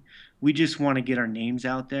anything. We just want to get our names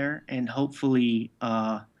out there and hopefully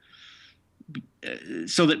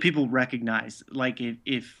so that people recognize, like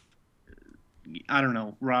if I don't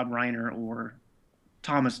know, Rob Reiner or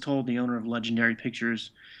Thomas Toll, the owner of Legendary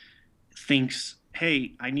Pictures, thinks,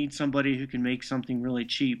 hey, I need somebody who can make something really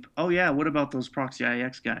cheap. Oh yeah, what about those Proxy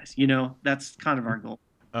IX guys? That's kind of our goal.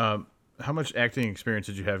 How much acting experience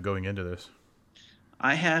did you have going into this?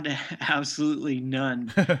 I had absolutely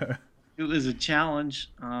none. It was a challenge.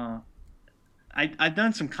 I've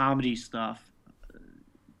done some comedy stuff,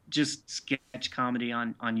 just sketch comedy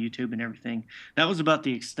on YouTube and everything. That was about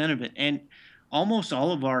the extent of it. And almost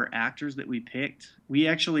all of our actors that we picked, we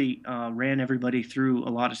actually ran everybody through a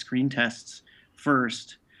lot of screen tests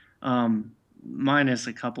first, minus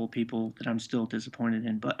a couple of people that I'm still disappointed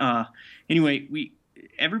in. But anyway,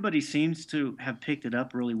 everybody seems to have picked it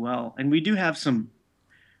up really well. And we do have some,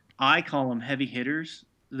 I call them heavy hitters.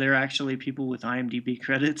 They're actually people with IMDb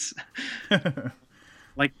credits.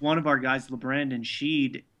 Like one of our guys, LeBrandon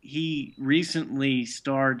Sheed, he recently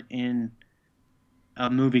starred in a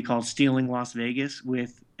movie called Stealing Las Vegas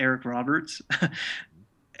with Eric Roberts.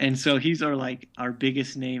 And so he's our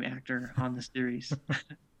biggest name actor on the series.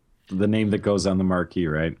 The name that goes on the marquee,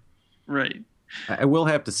 right? Right. I will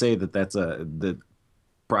have to say that the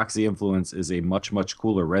Proxy Influence is a much, much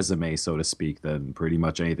cooler resume, so to speak, than pretty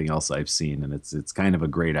much anything else I've seen. And it's kind of a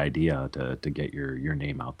great idea to get your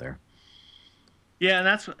name out there. Yeah, and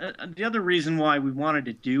that's the other reason why we wanted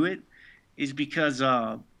to do it is because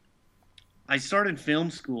I started film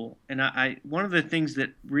school, and I one of the things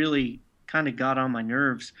that really kind of got on my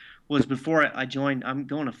nerves was before I joined, I'm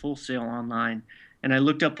going to Full Sail online, and I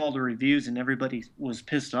looked up all the reviews, and everybody was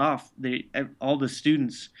pissed off. All the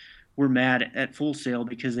students were mad at Full Sail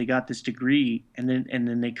because they got this degree, and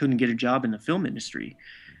then they couldn't get a job in the film industry.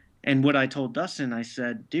 And what I told Dustin, I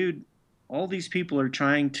said, dude, all these people are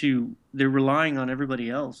they're relying on everybody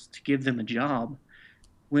else to give them a job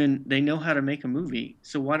when they know how to make a movie.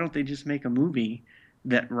 So why don't they just make a movie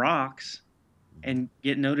that rocks and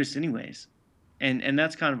get noticed anyways? And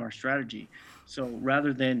that's kind of our strategy. So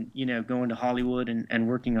rather than, going to Hollywood and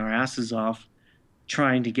working our asses off,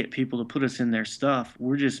 trying to get people to put us in their stuff,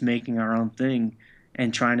 we're just making our own thing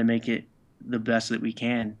and trying to make it the best that we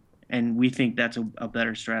can. And we think that's a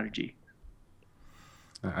better strategy.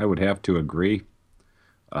 I would have to agree.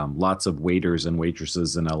 Lots of waiters and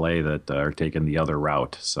waitresses in LA that are taking the other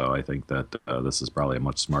route. So I think that this is probably a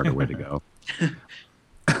much smarter way to go.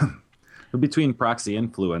 Between Proxy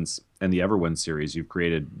Influence and the Everwind series, you've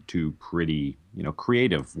created two pretty,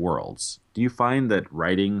 creative worlds. Do you find that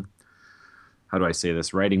writing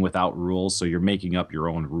without rules, so you're making up your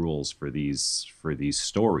own rules for these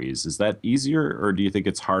stories, is that easier, or do you think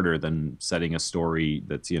it's harder than setting a story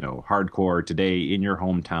that's hardcore today in your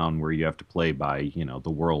hometown where you have to play by the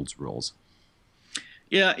world's rules?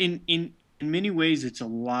 Yeah, in many ways it's a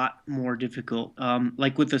lot more difficult.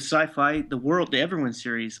 Like with the sci-fi, the Everwind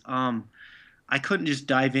series, I couldn't just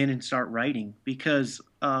dive in and start writing because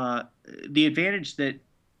the advantage that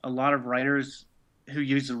a lot of writers who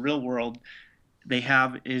use the real world they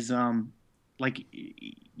have is like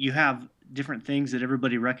you have different things that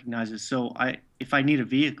everybody recognizes. So if I need a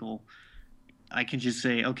vehicle, I can just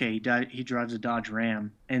say, okay, he drives a Dodge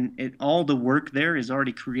Ram, and all the work there is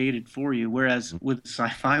already created for you. Whereas with the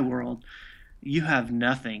sci-fi world, you have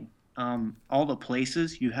nothing. All the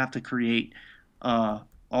places you have to create,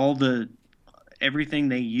 everything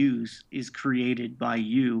they use is created by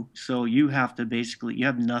you. So you have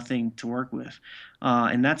nothing to work with.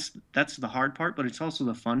 And that's the hard part, but it's also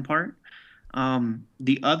the fun part.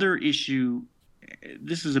 The other issue,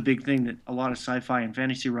 this is a big thing that a lot of sci-fi and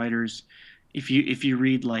fantasy writers, if you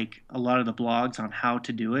read like a lot of the blogs on how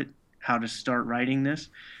to do it, how to start writing this,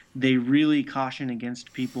 they really caution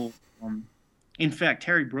against people. In fact,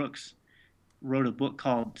 Terry Brooks wrote a book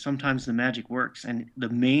called Sometimes the Magic Works, and the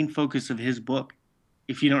main focus of his book,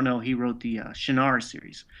 if you don't know, he wrote the Shannara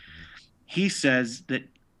series. He says that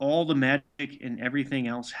all the magic and everything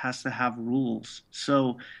else has to have rules.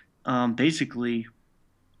 So basically,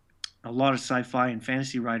 a lot of sci-fi and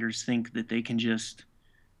fantasy writers think that they can just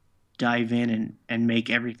dive in and make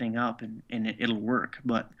everything up and it'll work.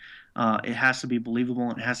 But it has to be believable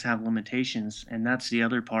and it has to have limitations. And that's the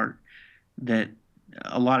other part that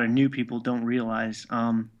a lot of new people don't realize.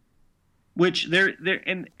 Which there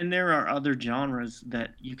are other genres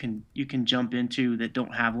that you can jump into that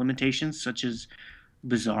don't have limitations, such as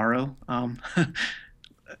Bizarro,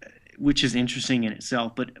 which is interesting in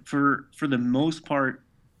itself. But for the most part,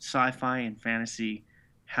 sci-fi and fantasy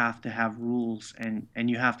have to have rules, and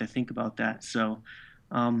you have to think about that. So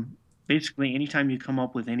basically, anytime you come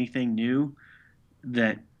up with anything new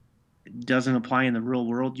that doesn't apply in the real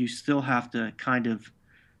world, you still have to kind of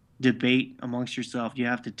debate amongst yourself. You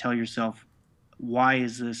have to tell yourself, why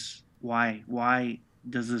is this, why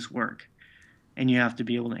does this work? And you have to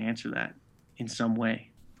be able to answer that in some way.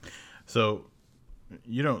 So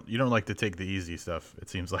you don't like to take the easy stuff, it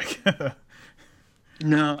seems like.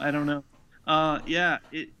 No, I don't know. Yeah,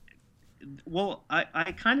 well,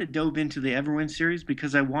 I kind of dove into the Everwind series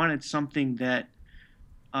because I wanted something that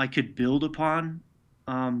I could build upon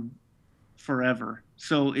forever.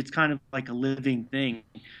 So it's kind of like a living thing.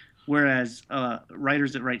 Whereas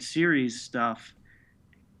writers that write series stuff,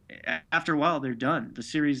 after a while, they're done. The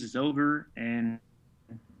series is over and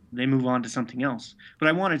they move on to something else. But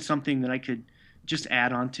I wanted something that I could just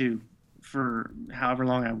add on to for however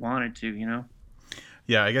long I wanted to, you know?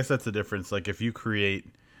 Yeah, I guess that's the difference. Like if you create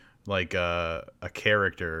like a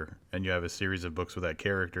character and you have a series of books with that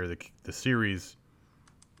character, the series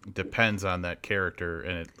depends on that character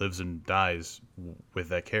and it lives and dies with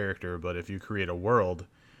that character. But if you create a world,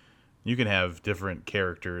 you can have different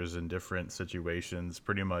characters in different situations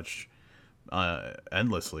pretty much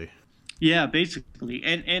endlessly. Yeah, basically.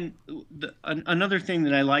 And another thing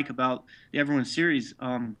that I like about the Everyone series,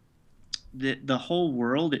 the whole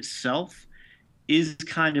world itself is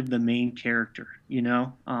kind of the main character, you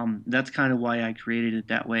know? That's kind of why I created it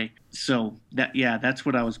that way. So that's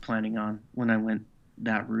what I was planning on when I went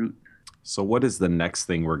that route. So what is the next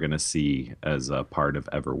thing we're going to see as a part of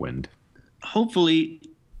Everwind? Hopefully,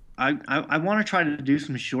 I want to try to do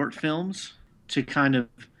some short films to kind of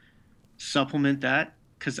supplement that,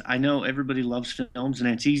 because I know everybody loves films and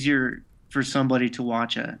it's easier for somebody to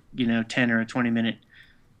watch a 10 or a 20-minute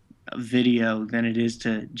video than it is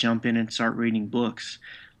to jump in and start reading books.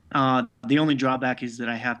 The only drawback is that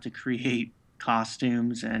I have to create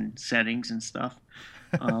costumes and settings and stuff.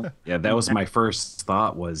 Yeah, that was my first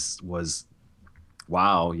thought was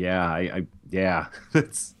wow, yeah, yeah,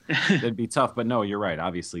 it'd be tough, but no, you're right.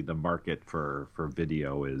 Obviously the market for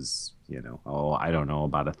video is, I don't know,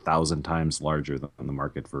 about 1,000 times larger than the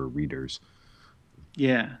market for readers.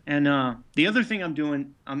 Yeah, and the other thing I'm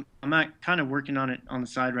doing, I'm kind of working on it on the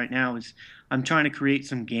side right now, is I'm trying to create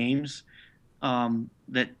some games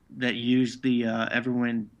that use the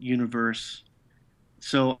Everwind universe.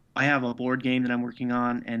 So I have a board game that I'm working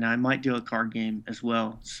on, and I might do a card game as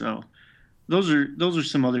well. So those are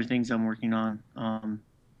some other things I'm working on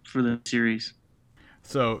for the series.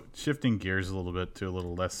 So shifting gears a little bit to a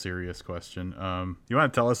little less serious question, you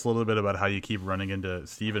want to tell us a little bit about how you keep running into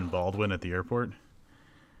Stephen Baldwin at the airport?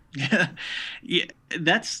 Yeah,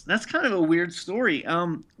 that's kind of a weird story.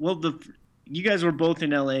 Well, you guys were both in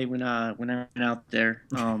LA when I went out there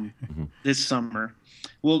this summer.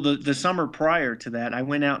 Well, the summer prior to that, I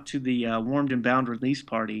went out to the Warmed and Bound release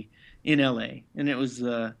party in LA, and it was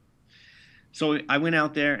so I went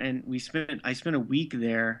out there and I spent a week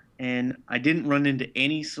there, and I didn't run into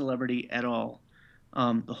any celebrity at all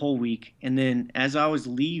the whole week. And then as I was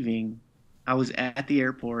leaving, I was at the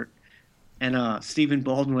airport. And Stephen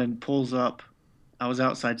Baldwin pulls up. I was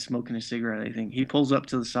outside smoking a cigarette, I think. He pulls up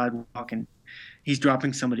to the sidewalk and he's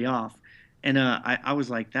dropping somebody off. And I was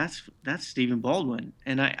like, that's Stephen Baldwin.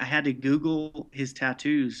 And I had to Google his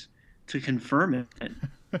tattoos to confirm it.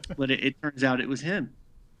 But it turns out it was him.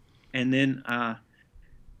 And then,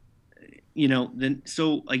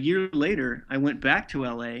 so a year later, I went back to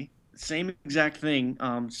LA. Same exact thing.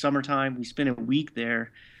 Summertime, we spent a week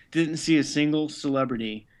there. Didn't see a single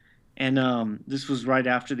celebrity. And this was right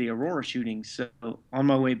after the Aurora shooting. So on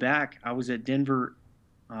my way back, I was at Denver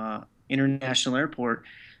International Airport,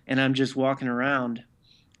 and I'm just walking around,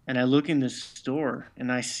 and I look in this store,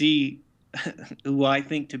 and I see who I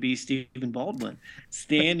think to be Stephen Baldwin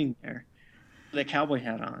standing there with a cowboy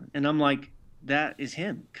hat on. And I'm like, that is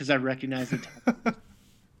him, because I recognize it.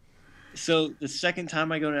 So the second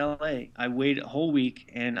time I go to LA, I wait a whole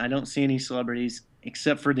week, and I don't see any celebrities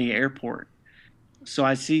except for the airport. So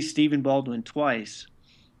I see Stephen Baldwin twice.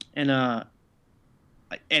 And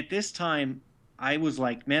at this time, I was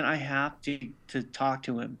like, man, I have to talk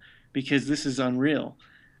to him because this is unreal.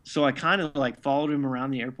 So I kind of like followed him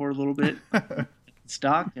around the airport a little bit,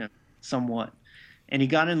 stalked him somewhat. And he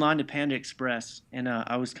got in line to Panda Express. And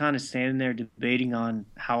I was kind of standing there debating on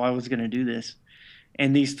how I was going to do this.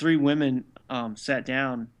 And these three women sat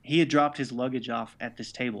down. He had dropped his luggage off at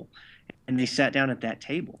this table. And they sat down at that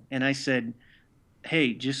table. And I said,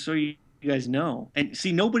 hey, just so you guys know. And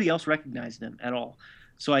see, nobody else recognized him at all.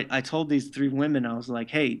 So I told these three women, I was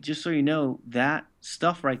like, hey, just so you know, that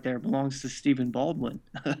stuff right there belongs to Stephen Baldwin.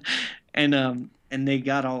 And they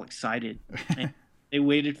got all excited. And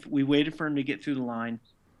we waited for him to get through the line.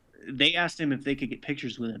 They asked him if they could get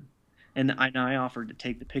pictures with him. And I offered to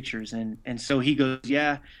take the pictures. And so he goes,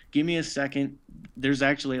 yeah, give me a second. There's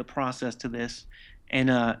actually a process to this.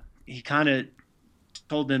 And he kind of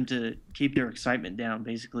told them to keep their excitement down,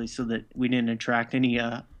 basically, so that we didn't attract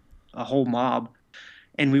a whole mob.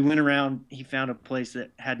 And we went around. He found a place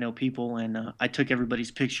that had no people, and I took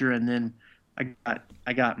everybody's picture. And then I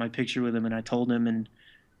got my picture with him, and I told him, and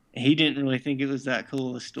he didn't really think it was that cool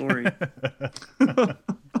of a story.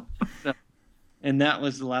 So, and that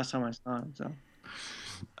was the last time I saw him. So.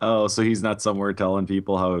 Oh, so he's not somewhere telling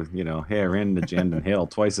people how, hey, I ran into Jan and Hale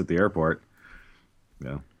twice at the airport.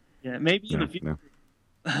 Yeah. Yeah, maybe in the future.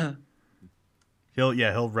 No. He'll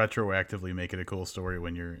retroactively make it a cool story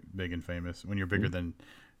when you're big and famous, when you're bigger than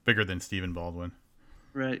Stephen Baldwin.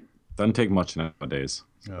 Right. Doesn't take much nowadays.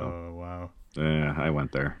 So. Oh, wow. Yeah, I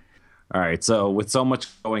went there. All right. So with so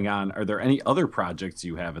much going on, are there any other projects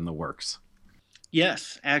you have in the works?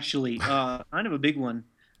 Yes, actually, kind of a big one.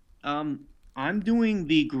 I'm doing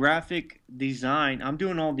the graphic design. I'm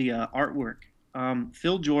doing all the artwork.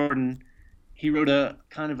 Phil Jordan, he wrote a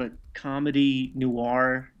kind of a comedy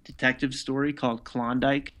noir detective story called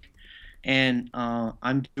Klondike, and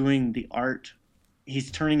I'm doing the art.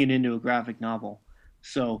 He's turning it into a graphic novel.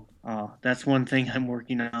 So that's one thing I'm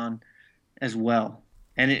working on as well,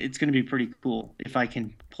 and it's going to be pretty cool if I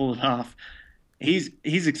can pull it off. He's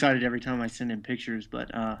excited every time I send him pictures, but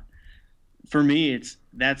for me,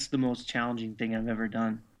 that's the most challenging thing I've ever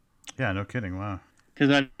done. Yeah, no kidding. Wow. Because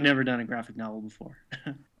I've never done a graphic novel before.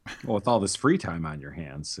 Well, with all this free time on your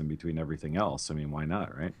hands in between everything else, I mean, why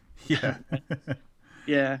not, right? Yeah.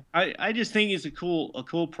 Yeah, I just think it's a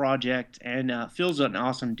cool project, and Phil's an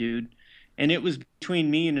awesome dude, and it was between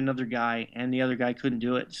me and another guy, and the other guy couldn't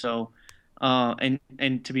do it. So, and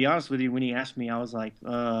to be honest with you, when he asked me, I was like,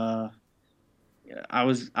 I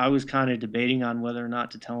was kind of debating on whether or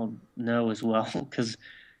not to tell him no as well, because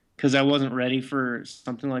I wasn't ready for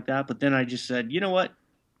something like that. But then I just said, you know what,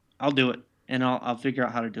 I'll do it, and I'll figure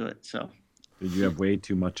out how to do it. So. Did you have way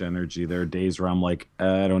too much energy? There are days where I'm like,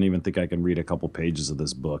 I don't even think I can read a couple pages of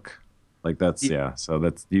this book. Like yeah.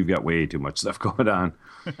 So you've got way too much stuff going on.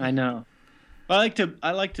 I know. I like to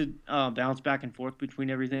bounce back and forth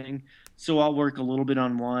between everything. So I'll work a little bit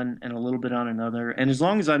on one and a little bit on another. And as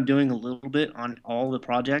long as I'm doing a little bit on all the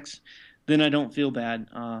projects, then I don't feel bad.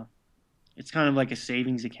 It's kind of like a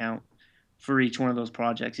savings account for each one of those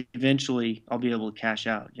projects. Eventually, I'll be able to cash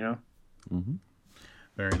out, Mm-hmm.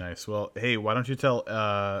 Very nice. Well, hey, why don't you tell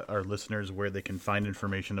our listeners where they can find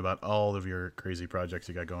information about all of your crazy projects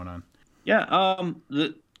you got going on? Yeah.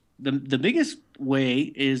 The biggest way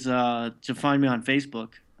is to find me on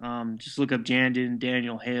Facebook. Just look up Jandon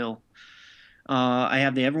Daniel Hale. I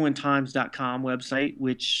have the everyonetimes.com website,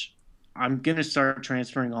 which I'm going to start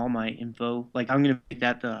transferring all my info. Like, I'm going to make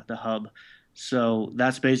that the hub. So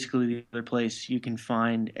that's basically the other place you can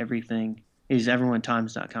find everything is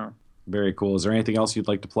everyonetimes.com. Very cool. Is there anything else you'd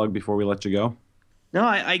like to plug before we let you go? No,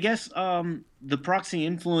 I guess the Proxy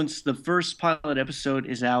Influence, the first pilot episode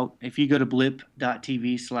is out. If you go to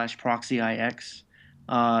blip.tv/proxyix,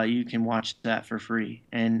 you can watch that for free.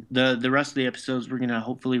 And the rest of the episodes we're going to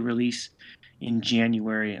hopefully release in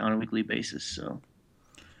January on a weekly basis. So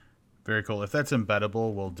very cool. If that's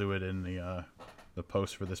embeddable, we'll do it in the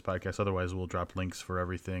post for this podcast. Otherwise, we'll drop links for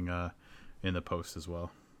everything in the post as well.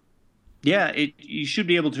 Yeah, you should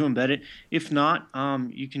be able to embed it. If not,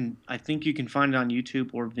 I think you can find it on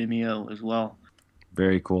YouTube or Vimeo as well.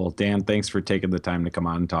 Very cool. Dan, thanks for taking the time to come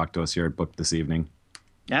on and talk to us here at Book this evening.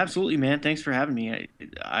 Absolutely, man. Thanks for having me.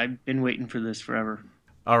 I've been waiting for this forever.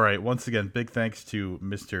 All right. Once again, big thanks to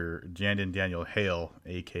Mr. Jandon Daniel Hale,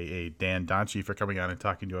 a.k.a. Dan Donchie, for coming on and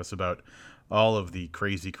talking to us about all of the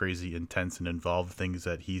crazy, intense, and involved things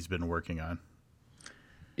that he's been working on.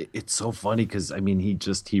 It's so funny because, I mean,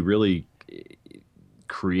 he really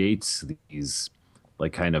creates these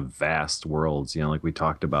like kind of vast worlds, like we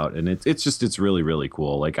talked about. And it's really, really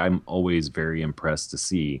cool. Like, I'm always very impressed to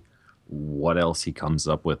see what else he comes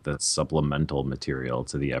up with that's supplemental material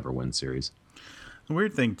to the Everwind series. The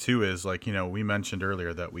weird thing too is, like, we mentioned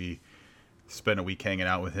earlier that we spent a week hanging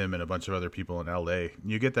out with him and a bunch of other people in LA.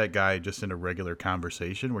 You get that guy just in a regular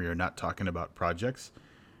conversation where you're not talking about projects.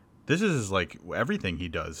 This is like everything he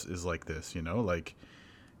does is like this, like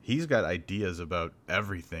he's got ideas about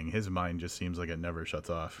everything. His mind just seems like it never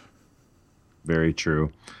shuts off. Very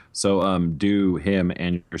true. So do him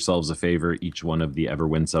and yourselves a favor. Each one of the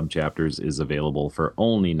Everwind subchapters is available for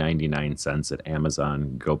only 99 cents at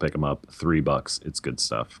Amazon. Go pick them up. $3. It's good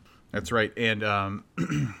stuff. That's right. And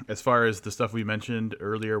as far as the stuff we mentioned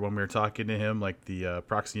earlier when we were talking to him, like the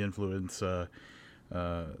proxy influence, the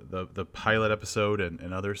pilot episode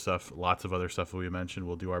and other stuff, lots of other stuff that we mentioned,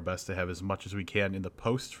 we'll do our best to have as much as we can in the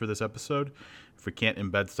post for this episode. If we can't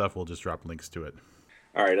embed stuff, we'll just drop links to it.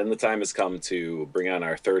 All right, and the time has come to bring on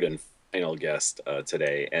our third and final guest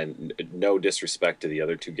today. And no disrespect to the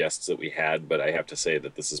other two guests that we had, but I have to say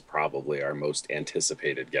that this is probably our most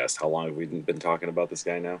anticipated guest. How long have we been talking about this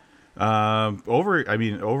guy now? Over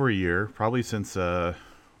a year, probably since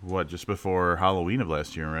just before Halloween of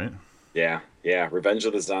last year, right? Yeah. Revenge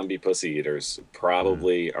of the Zombie Pussy Eaters,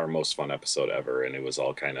 probably our most fun episode ever, and it was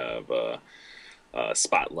all kind of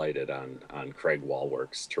spotlighted on Craig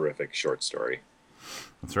Walwork's terrific short story.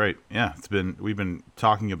 That's right. Yeah, we've been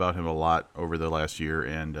talking about him a lot over the last year,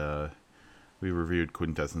 and we reviewed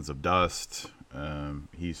Quintessence of Dust.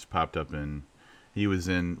 He's popped up he was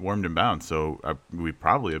in Warmed and Bound, so we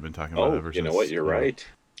probably have been talking about it ever since. You know what? You're right.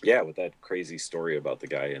 Yeah, with that crazy story about the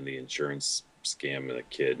guy and the insurance scam and the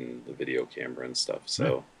kid and the video camera and stuff.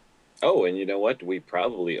 So, yeah. And you know what? We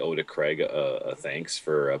probably owe to Craig a thanks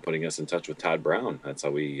for putting us in touch with Todd Brown. That's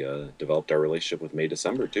how we developed our relationship with May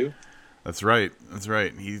December too. That's right.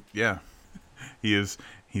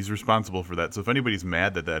 He's responsible for that. So if anybody's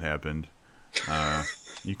mad that happened,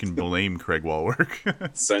 you can blame Craig Walwork.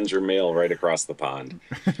 Send your mail right across the pond.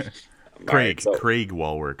 Craig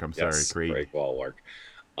Walwork. I'm sorry, Craig. Craig Walwork.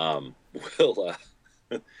 I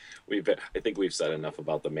think we've said enough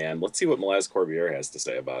about the man. Let's see what Melaz Corbier has to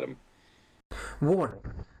say about him. Warning.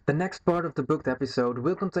 The next part of the booked episode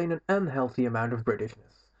will contain an unhealthy amount of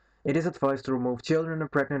Britishness. It is advised to remove children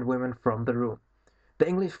and pregnant women from the room. The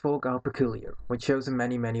English folk are peculiar, which shows in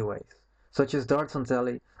many, many ways, such as darts on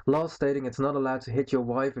telly, laws stating it's not allowed to hit your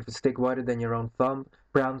wife if it's stick wider than your own thumb,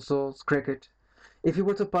 brown sauce, cricket. If you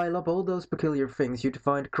were to pile up all those peculiar things, you'd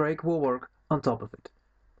find Craig Walwork on top of it.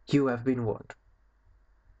 You have been warned.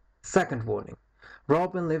 Second warning.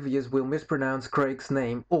 Rob and Livius will mispronounce Craig's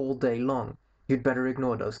name all day long. You'd better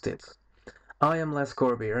ignore those tips. I am Les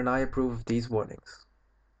Corbier, and I approve of these warnings.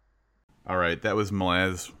 All right, that was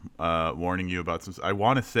Melaz warning you about some. I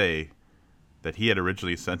want to say that he had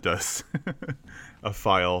originally sent us a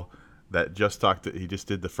file that he just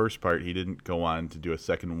did the first part. He didn't go on to do a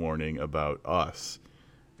second warning about us.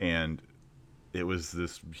 And it was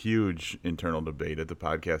this huge internal debate at the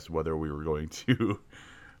podcast whether we were going to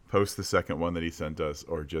post the second one that he sent us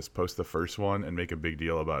or just post the first one and make a big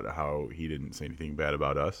deal about how he didn't say anything bad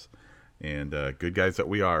about us. And good guys that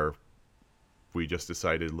we are, we just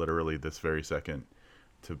decided literally this very second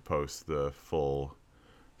to post the full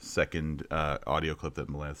second audio clip that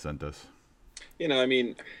Melaz sent us.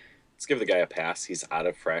 Let's give the guy a pass. He's out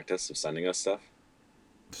of practice of sending us stuff.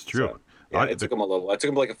 It's true. So, yeah, it took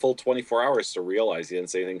him like a full 24 hours to realize he didn't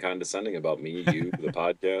say anything condescending about me, you, the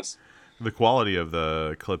podcast. The quality of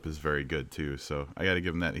the clip is very good too, so I got to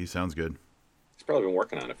give him that. He sounds good. He's probably been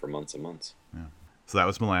working on it for months and months. Yeah. So that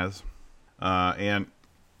was Melaz. And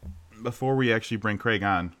before we actually bring Craig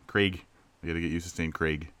on, we got to get used to saying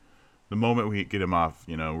Craig. The moment we get him off,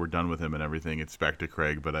 we're done with him and everything. It's back to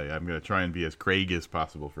Craig, but I'm going to try and be as Craig as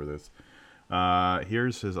possible for this.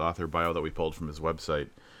 Here's his author bio that we pulled from his website.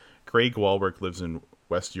 Craig Walwork lives in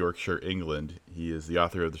West Yorkshire, England. He is the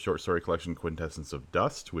author of the short story collection Quintessence of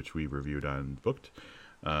Dust, which we reviewed on Booked,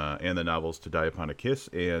 and the novels To Die Upon a Kiss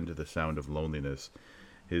and The Sound of Loneliness.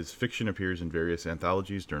 His fiction appears in various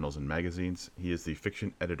anthologies, journals, and magazines. He is the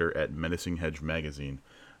fiction editor at Menacing Hedge magazine.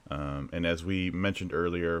 And as we mentioned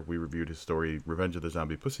earlier, we reviewed his story Revenge of the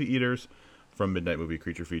Zombie Pussy Eaters from Midnight Movie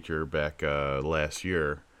Creature Feature back last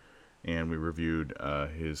year. And we reviewed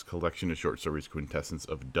his collection of short stories Quintessence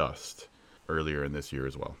of Dust earlier in this year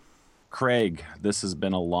as well. Craig, this has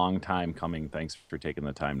been a long time coming. Thanks for taking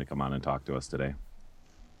the time to come on and talk to us today.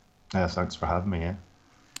 Thanks for having me. Yeah.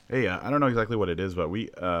 Hey, I don't know exactly what it is, but we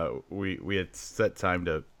had set time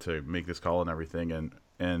to make this call and everything,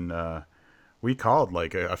 and we called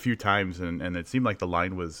like a few times, and it seemed like the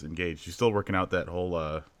line was engaged. You still working out that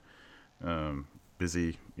whole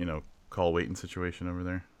busy call waiting situation over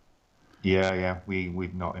there? Yeah.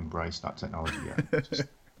 We've not embraced that technology yet.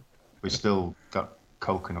 We still got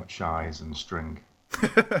coconut shies and string.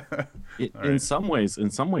 In some ways,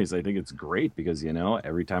 I think it's great because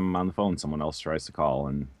every time I'm on the phone, someone else tries to call,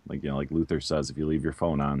 and like Luther says, if you leave your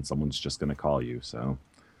phone on, someone's just going to call you. So,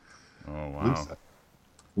 oh wow,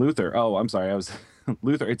 Luther. Oh, I'm sorry, I was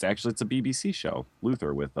Luther. It's a BBC show,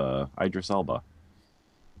 Luther with Idris Elba.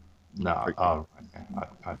 No. Oh,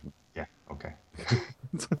 yeah. Okay.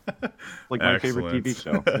 Like my favorite TV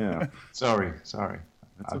Excellent. show. Yeah. Sorry. That's I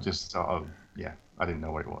okay. just sort of, yeah, I didn't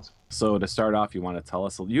know what it was. So to start off, you want to tell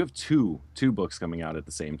us you have two books coming out at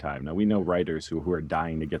the same time. Now we know writers who are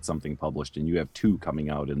dying to get something published, and you have two coming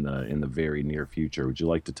out in the very near future. Would you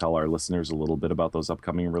like to tell our listeners a little bit about those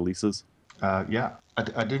upcoming releases? Yeah,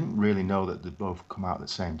 I didn't really know that they'd both come out at the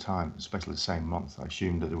same time, especially the same month. I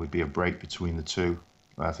assumed that there would be a break between the two.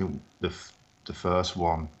 I think the first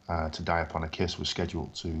one, To Die Upon a Kiss, was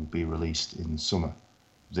scheduled to be released in summer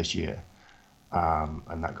this year,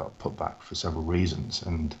 and that got put back for several reasons.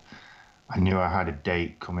 And I knew I had a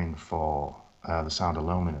date coming for The Sound of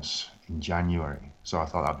Loneliness in January, so I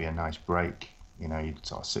thought that'd be a nice break. You know, you'd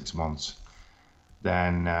sort of 6 months.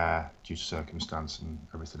 Then, due to circumstance and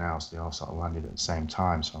everything else, they all sort of landed at the same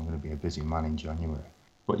time. So I'm going to be a busy man in January.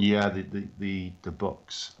 But yeah, the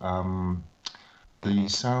books, The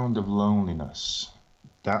Sound of Loneliness,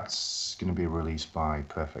 that's going to be released by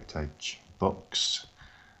Perfect Edge Books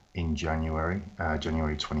in January,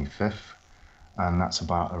 January 25th, and that's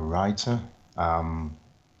about a writer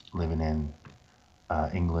living in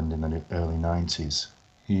England in the early 90s.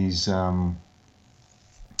 He's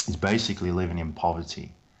basically living in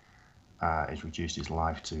poverty. He's reduced his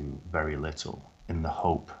life to very little in the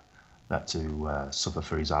hope that to suffer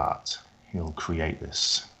for his art, he'll create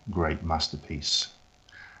this great masterpiece.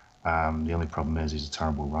 The only problem is he's a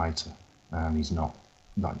terrible writer, and he's not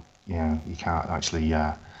he can't actually,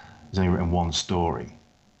 he's only written one story,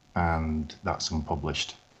 and that's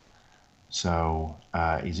unpublished. So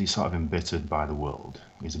he's sort of embittered by the world.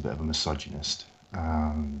 He's a bit of a misogynist,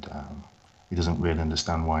 and he doesn't really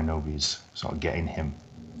understand why nobody's sort of getting him.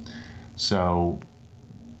 So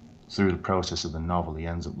through the process of the novel, he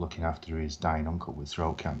ends up looking after his dying uncle with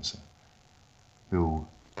throat cancer, who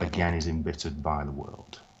again is embittered by the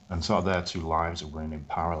world. And sort of their two lives are running in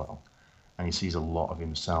parallel, and he sees a lot of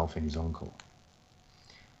himself in his uncle.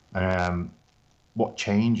 What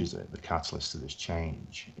changes it, the catalyst to this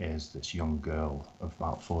change, is this young girl of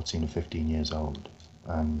about 14 or 15 years old,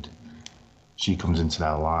 and she comes into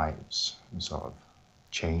their lives and sort of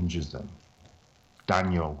changes them.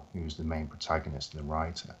 Daniel, who's the main protagonist and the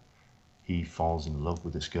writer, he falls in love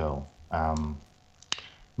with this girl,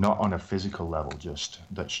 not on a physical level, just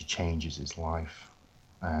that she changes his life,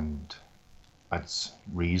 and adds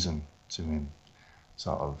reason to him,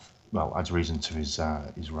 adds reason to his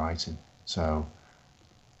writing. So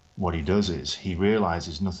what he does is he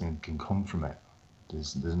realizes nothing can come from it.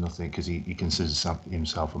 There's nothing, because he considers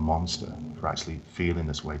himself a monster for actually feeling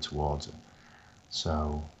this way towards it.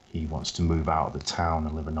 So he wants to move out of the town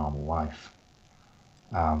and live a normal life.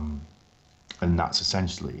 And that's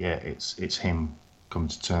essentially it. It's him coming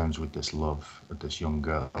to terms with this love of this young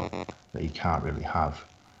girl that he can't really have,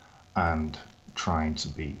 and trying to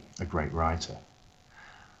be a great writer.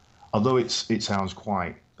 Although it sounds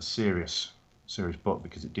quite a serious book,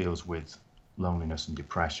 because it deals with loneliness and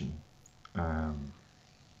depression,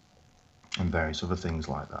 and various other things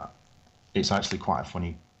like that. It's actually quite a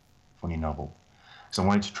funny novel. So I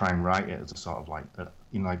wanted to try and write it as a sort of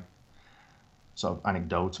sort of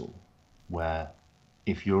anecdotal, where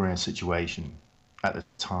if you're in a situation at the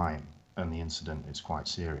time and the incident is quite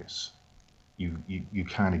serious, you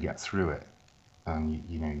kind of get through it, and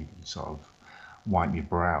you sort of wipe your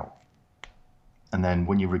brow. And then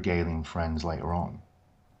when you're regaling friends later on,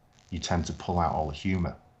 you tend to pull out all the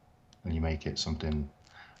humour, and you make it something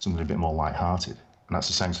a bit more light-hearted. And that's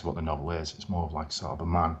essentially what the novel is. It's more of like sort of a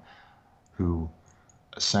man who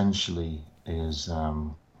essentially is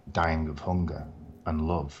dying of hunger and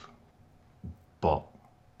love, but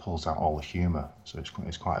pulls out all the humour. So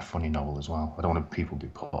it's quite a funny novel as well. I don't want people to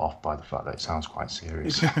be put off by the fact that it sounds quite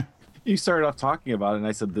serious. You started off talking about it, and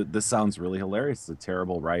I said that this sounds really hilarious. It's a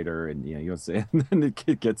terrible writer, and you say, and then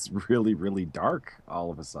it gets really, really dark all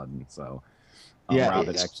of a sudden. So, Rob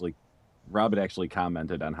had actually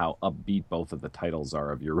commented on how upbeat both of the titles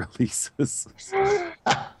are of your releases.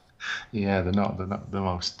 Yeah, they're not the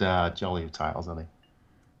most jolly of titles, are they?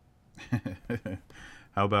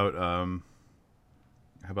 How about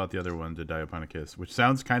the other one, To Die Upon a Kiss, which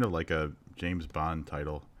sounds kind of like a James Bond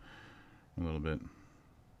title, a little bit.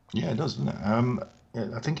 Yeah, it does, doesn't it?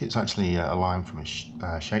 I think it's actually a line from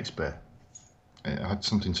Shakespeare. It had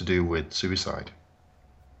something to do with suicide,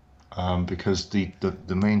 because the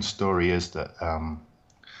main story is that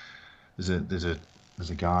there's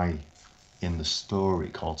a guy in the story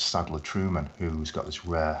called Sadler Truman, who's got this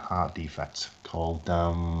rare heart defect called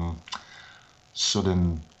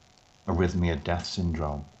sudden arrhythmia death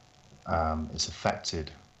syndrome. It's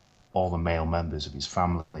affected all the male members of his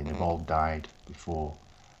family, and they've all died before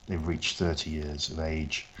they've reached 30 years of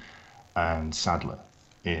age, and Sadler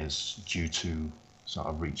is due to sort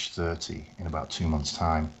of reach 30 in about 2 months'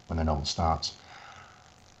 time when the novel starts.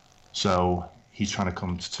 So he's trying to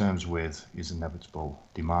come to terms with his inevitable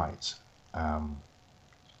demise.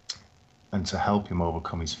 And to help him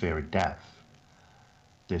overcome his fear of death,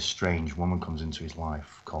 this strange woman comes into his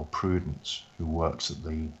life called Prudence, who works at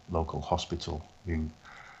the local hospital, who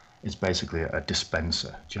is basically a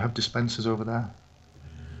dispenser. Do you have dispensers over there?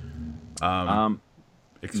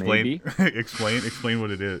 Explain, Maybe. explain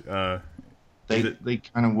what it is. They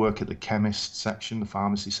kind of work at the chemist section, the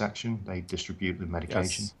pharmacy section. They distribute the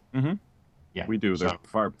medication. Yes. Mm-hmm. Yeah, We do. They're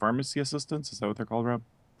So, pharmacy assistants. Is that what they're called, Rob?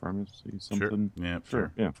 Pharmacy something? Sure. Yeah,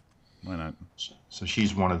 Sure. Yeah. Why not? so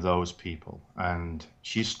she's one of those people, and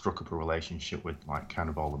she's struck up a relationship with like kind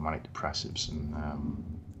of all the manic depressives and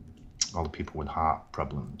all the people with heart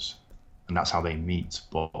problems, and that's how they meet.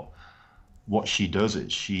 But what she does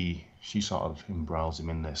is she sort of embroils him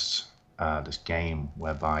in this this game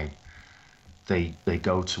whereby they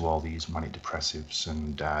go to all these manic depressives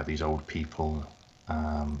and these old people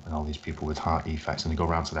and all these people with heart defects, and they go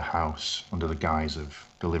around to the house under the guise of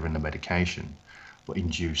delivering the medication, but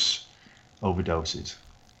induce overdoses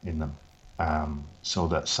in them, so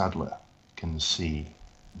that Sadler can see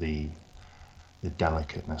the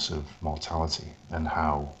delicateness of mortality and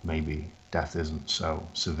how maybe death isn't so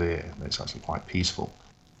severe, that it's actually quite peaceful.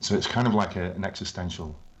 So it's kind of like an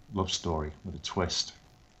existential love story with a twist,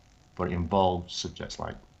 but it involves subjects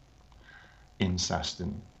like incest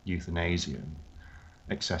and euthanasia and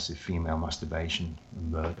excessive female masturbation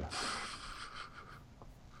and murder.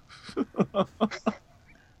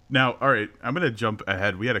 Now, all right, I'm going to jump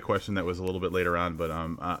ahead. We had a question that was a little bit later on, but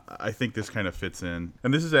I think this kind of fits in.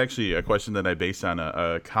 And this is actually a question that I based on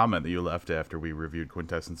a comment that you left after we reviewed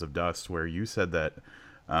Quintessence of Dust, where you said that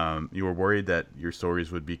you were worried that your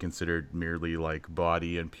stories would be considered merely like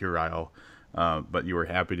bawdy and puerile, but you were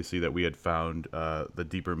happy to see that we had found the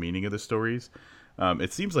deeper meaning of the stories.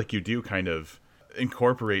 It seems like you do kind of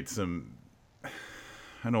incorporate some,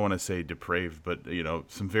 I don't want to say depraved, but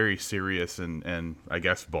some very serious and I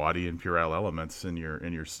guess bawdy and puerile elements in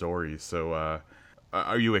your stories. So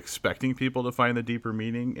are you expecting people to find the deeper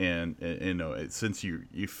meaning? And since you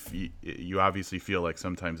obviously feel like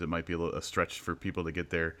sometimes it might be a stretch for people to get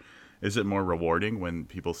there, is it more rewarding when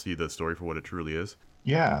people see the story for what it truly is?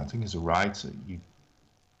 Yeah, I think as a writer,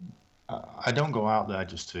 I don't go out there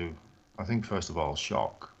just to, I think first of all,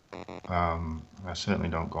 shock. I certainly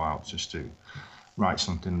don't go out just to write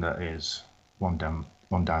something that is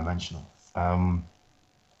one-dimensional. I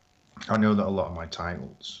know that a lot of my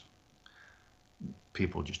titles,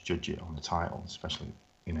 people just judge it on the title, especially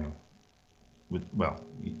with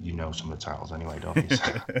some of the titles anyway, don't you?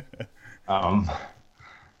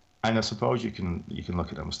 And I suppose you can look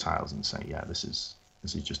at them as titles and say, yeah, this is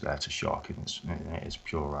just there to shock, and it is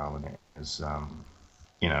puerile, and it is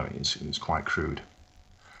it's quite crude,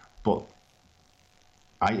 but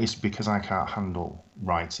it's because I can't handle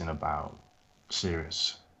writing about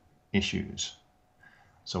serious issues.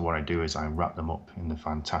 So what I do is I wrap them up in the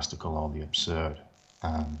fantastical or the absurd,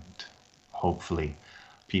 and hopefully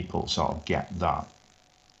people sort of get that.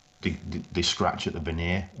 They scratch at the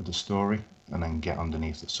veneer of the story and then get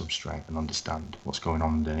underneath the substrate and understand what's going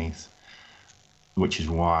on underneath. Which is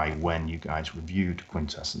why when you guys reviewed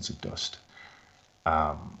Quintessence of Dust,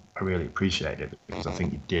 I really appreciated it, because I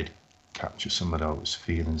think you did capture some of those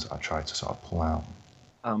feelings that I tried to sort of pull out.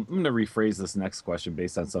 I'm going to rephrase this next question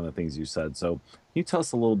based on some of the things you said. So, can you tell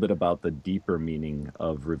us a little bit about the deeper meaning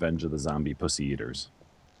of Revenge of the Zombie Pussy Eaters?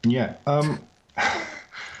 Yeah. Okay.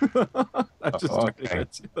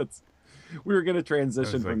 We were going to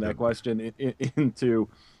transition from that question into,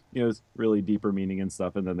 really deeper meaning and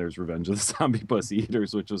stuff, and then there's Revenge of the Zombie Pussy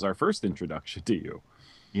Eaters, which was our first introduction to you.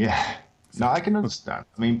 Yeah. No, I can understand.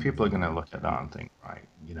 I mean, people are going to look at that and think, right,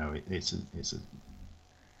 it's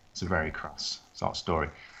a very crass sort of story.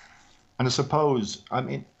 And I suppose,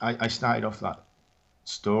 I started off that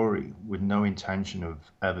story with no intention of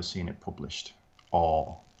ever seeing it published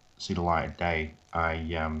or see the light of day. I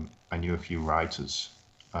knew a few writers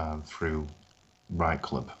through Write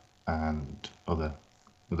Club and other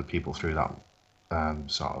people through that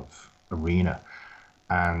sort of arena,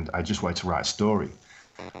 and I just wanted to write a story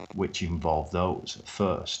which involved those at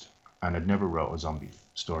first, and I'd never wrote a zombie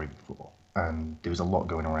story before, and there was a lot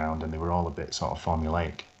going around, and they were all a bit sort of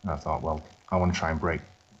formulaic, and I thought, well, I want to try and break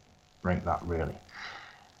that really.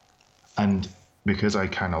 And because I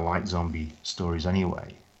kind of like zombie stories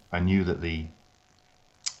anyway, I knew that the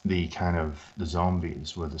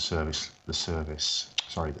zombies were the surface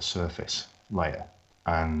layer,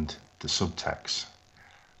 and the subtext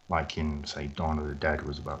like in, say, Dawn of the Dead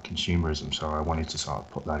was about consumerism, so I wanted to sort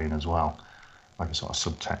of put that in as well, like a sort of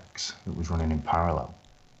subtext that was running in parallel.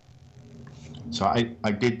 So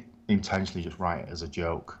I did intentionally just write it as a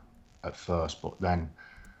joke at first, but then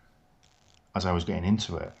as I was getting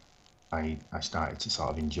into it, I started to sort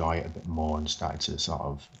of enjoy it a bit more and started to sort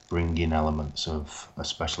of bring in elements of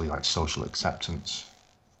especially like social acceptance,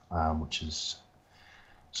 which is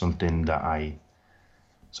something that I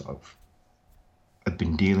sort of had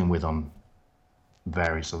been dealing with on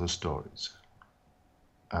various other stories.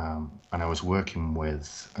 And I was working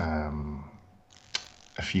with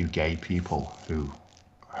a few gay people who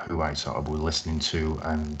I sort of were listening to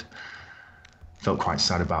and felt quite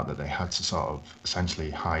sad about, that they had to sort of essentially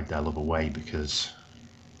hide their love away because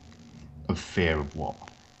of fear of what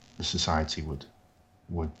the society would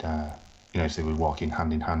if they were walking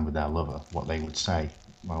hand in hand with their lover, what they would say,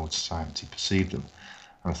 how would society perceive them.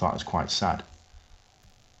 And I thought it was quite sad.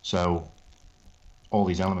 So all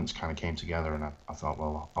these elements kind of came together, and I thought,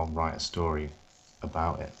 well, I'll write a story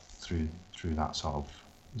about it through that sort of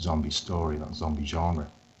zombie story, that zombie genre.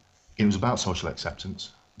 It was about social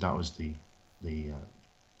acceptance. That was the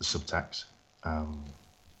subtext.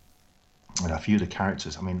 And a few of the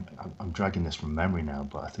characters, I mean, I'm dragging this from memory now,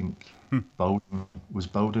 but I think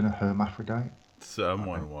Bowden a hermaphrodite?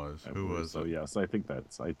 Someone was. Who was so? it? Yes, I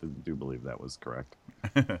do believe that was correct.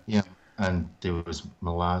 Yeah, and there was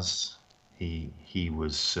Malaz. He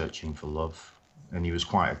was searching for love, and he was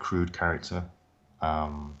quite a crude character.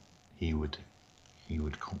 He would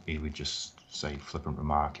just say flippant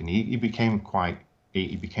remark, and he became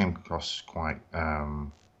across quite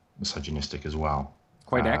misogynistic as well.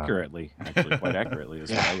 Quite accurately, actually, quite accurately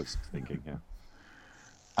is what I was thinking. Yeah.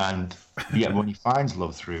 And yeah, when he finds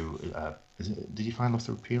love through, did he find love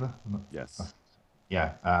through Peela? Yes.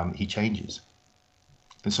 Yeah, he changes,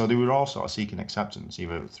 and so they were all sort of seeking acceptance,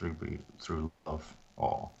 either through love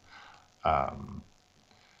or,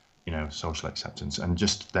 social acceptance, and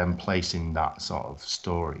just them placing that sort of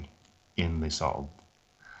story in the sort of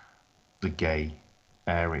the gay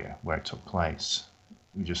area where it took place,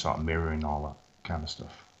 just sort of mirroring all that kind of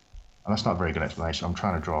stuff. And that's not a very good explanation. I'm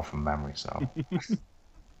trying to draw from memory, so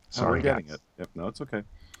sorry. We're getting it. Yep. No, it's okay.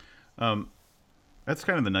 That's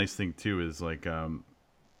kind of the nice thing too, is like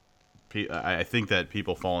I think that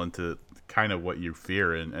people fall into kind of what you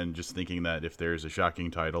fear, and just thinking that if there's a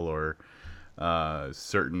shocking title or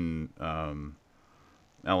certain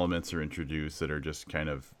elements are introduced that are just kind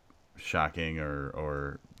of shocking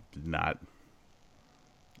or not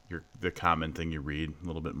the common thing you read, a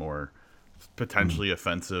little bit more potentially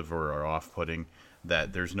offensive or off-putting,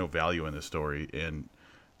 that there's no value in the story. And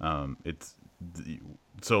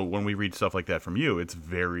so when we read stuff like that from you, it's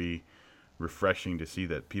very refreshing to see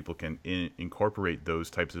that people can incorporate those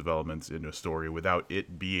types of elements into a story without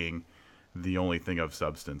it being the only thing of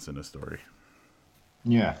substance in a story.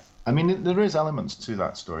 Yeah, I mean, there is elements to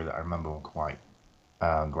that story that I remember were quite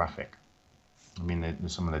graphic. I mean,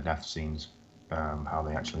 there's some of the death scenes, how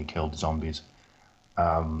they actually killed zombies,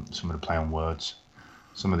 some of the play on words,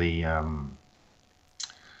 some of the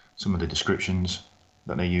descriptions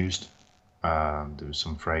that they used. There was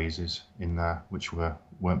some phrases in there which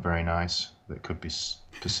weren't very nice, that could be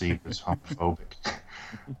perceived as homophobic.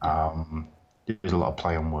 There's a lot of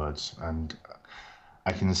play on words, and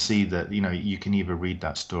I can see that you can either read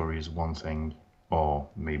that story as one thing, or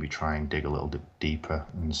maybe try and dig a little bit deeper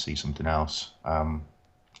and see something else.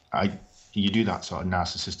 You do that sort of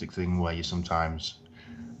narcissistic thing where you sometimes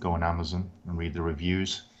go on Amazon and read the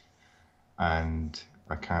reviews, and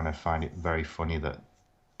I kind of find it very funny that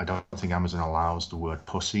I don't think Amazon allows the word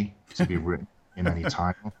pussy to be written in any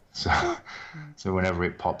title. So whenever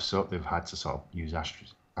it pops up, they've had to sort of use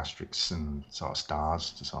asterisks and sort of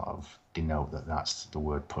stars to sort of denote that that's the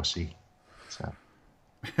word pussy. So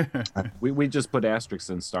we just put asterisks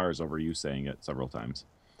and stars over you saying it several times.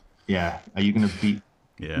 Yeah, are you going to beat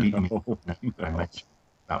me? No. I mentioned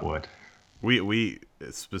that word. We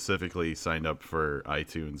specifically signed up for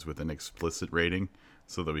iTunes with an explicit rating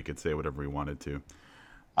so that we could say whatever we wanted to.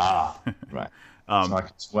 Right. So I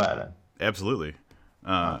can swear then. Absolutely.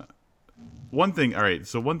 One thing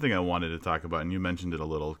I wanted to talk about, and you mentioned it a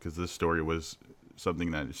little, because this story was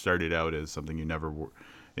something that started out as something you never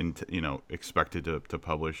expected to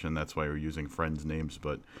publish, and that's why we're using friends' names.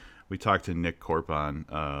 But we talked to Nick Corpon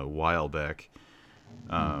a while back,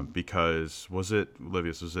 because was it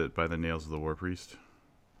By the Nails of the War Priest?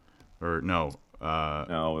 Or no?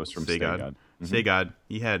 No, it was from Stay God. Mm-hmm. Stay God.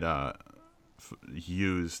 He had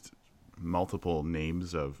used multiple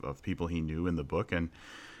names of people he knew in the book, and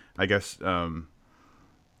I guess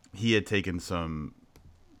he had taken some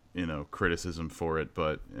criticism for it,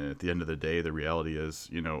 but at the end of the day, the reality is,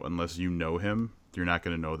 unless you know him, you're not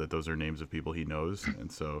going to know that those are names of people he knows.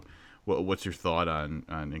 And so, what's your thought on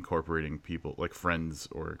incorporating people like friends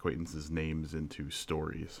or acquaintances' names into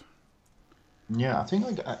stories? Yeah, I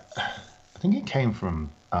think it came from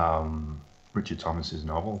Richard Thomas's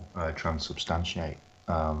novel, Transubstantiate.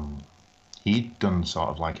 He'd done sort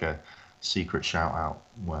of like a secret shout out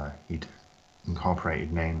where he'd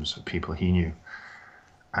incorporated names of people he knew.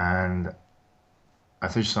 And I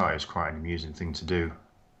just thought it was quite an amusing thing to do.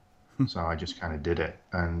 So I just kind of did it.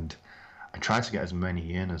 And I tried to get as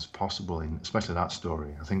many in as possible, especially that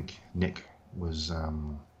story. I think Nick was,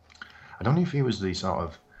 I don't know if he was the sort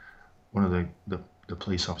of one of the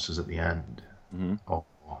police officers at the end, or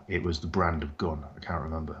it was the brand of gun. I can't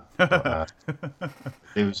remember. But,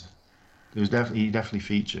 it was definitely, he definitely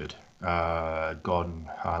featured. Gordon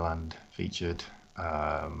Highland featured.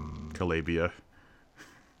 Calabia.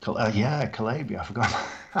 Yeah, Calabia. I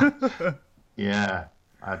forgot. Yeah.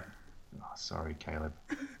 Sorry, Caleb.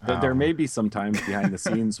 There may be some times behind the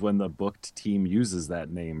scenes when the booked team uses that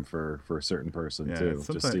name for a certain person too.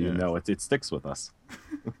 Just so you know, it sticks with us.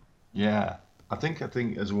 Yeah, I think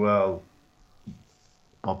as well,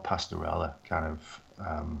 Bob Pastorella kind of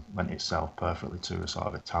lent itself perfectly to a sort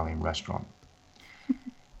of Italian restaurant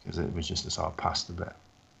because it was just a sort of pasta bit.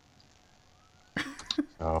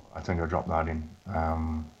 So I think I dropped that in.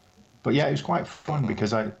 But yeah, it was quite fun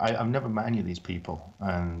because I've never met any of these people,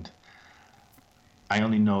 and I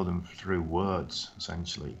only know them through words,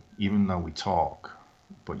 essentially, even though we talk,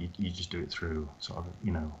 but you just do it through sort of,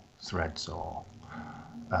 threads or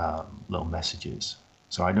little messages.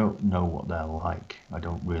 So I don't know what they're like. I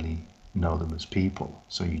don't really know them as people.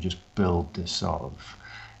 So you just build this sort of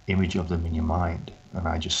image of them in your mind, and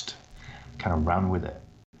I just kind of ran with it.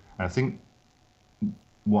 And I think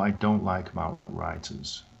what I don't like about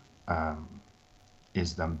writers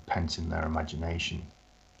is them penting their imagination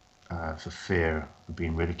for fear of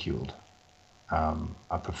being ridiculed.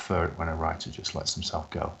 I prefer it when a writer just lets himself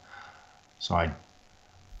go. So I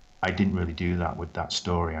didn't really do that with that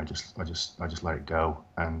story. I just let it go.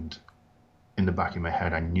 And in the back of my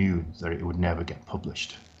head, I knew that it would never get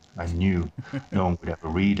published. I knew no one would ever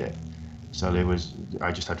read it. So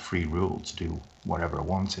I just had free rule to do whatever I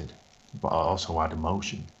wanted, but I also had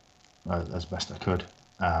emotion as best I could.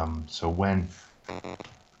 So when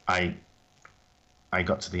I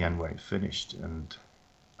got to the end where it finished, and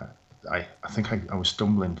I think I was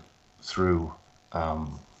stumbling through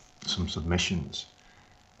some submissions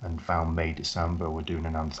and found May December were doing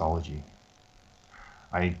an anthology.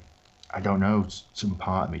 I don't know, some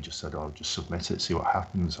part of me just said, oh, just submit it, see what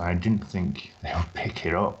happens. I didn't think they would pick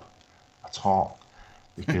it up at all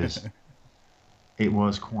because it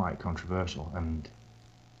was quite controversial, and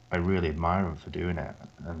I really admire them for doing it,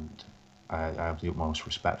 and I have the utmost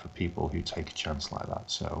respect for people who take a chance like that.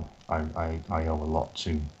 So I owe a lot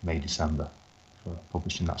to May December for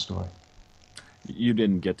publishing that story. You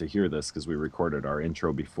didn't get to hear this because we recorded our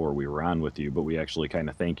intro before we were on with you, but we actually kind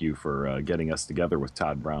of thank you for getting us together with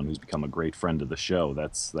Todd Brown, who's become a great friend of the show.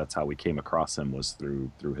 That's how we came across him, was through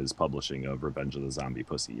his publishing of Revenge of the Zombie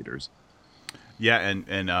Pussy Eaters. Yeah,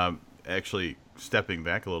 and actually stepping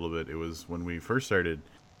back a little bit, it was when we first started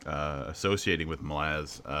associating with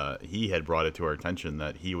Mlaz, he had brought it to our attention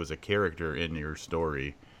that he was a character in your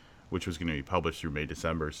story, which was going to be published through May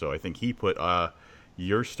December. So I think he put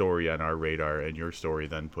your story on our radar, and your story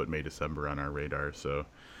then put May December on our radar. So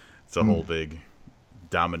it's a whole big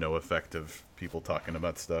domino effect of people talking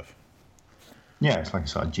about stuff. Yeah, it's like a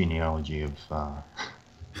sort of genealogy of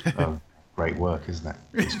great work, isn't it?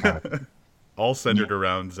 It's kind of all centered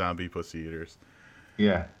around zombie pussy eaters.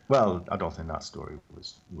 Yeah. Well, I don't think that story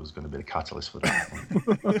was going to be the catalyst for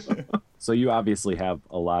that. So you obviously have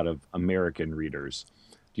a lot of American readers.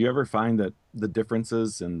 Do you ever find that the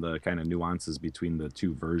differences and the kind of nuances between the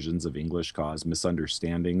two versions of English cause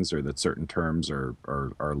misunderstandings, or that certain terms are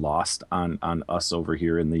lost on us over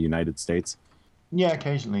here in the United States? Yeah,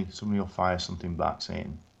 occasionally somebody will fire something back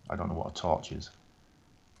saying, I don't know what a torch is.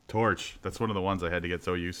 Torch. That's one of the ones I had to get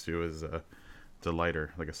so used to is it's a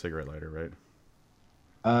lighter, like a cigarette lighter, right?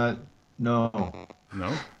 No.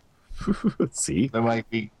 No? See? The way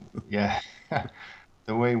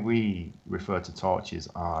the way we refer to torches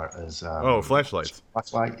are as flashlights.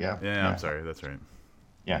 Flashlight, yeah. Yeah, I'm sorry, that's right.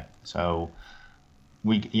 Yeah. So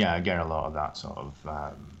I get a lot of that sort of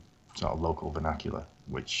local vernacular,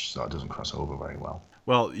 which sort of doesn't cross over very well.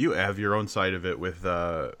 Well, you have your own side of it with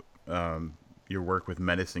your work with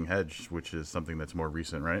Menacing Hedge, which is something that's more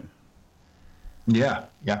recent, right? Yeah.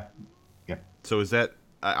 So is that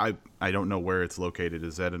I don't know where it's located.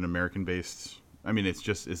 Is that an American-based I mean, it's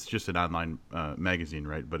just an online magazine,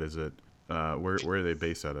 right? But is it where are they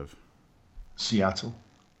based out of? Seattle.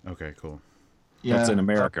 Okay, cool. Yeah, That's in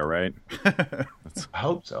America, right? I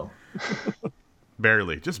hope so.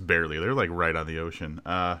 Barely, just barely. They're like right on the ocean.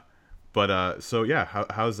 So yeah,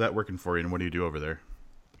 how's that working for you, and what do you do over there?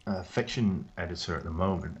 Fiction editor at the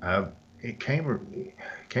moment. It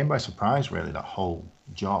came by surprise, really, that whole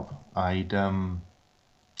job. I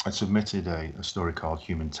submitted a story called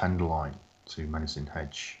Human Tenderloin to Menacing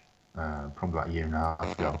Hedge probably about a year and a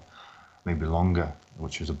half ago, maybe longer,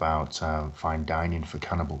 which was about fine dining for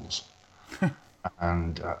cannibals.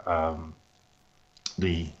 And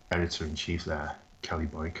the editor in chief there, Kelly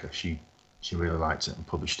Boyker, she really liked it and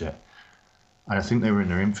published it. And I think they were in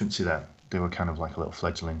their infancy then. They were kind of like a little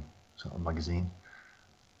fledgling sort of magazine.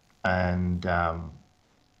 And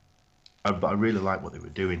but I really liked what they were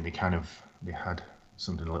doing. They had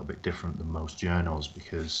something a little bit different than most journals,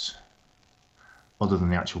 because other than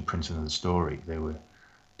the actual printing of the story, they were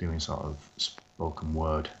doing sort of spoken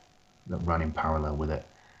word that ran in parallel with it.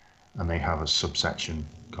 And they have a subsection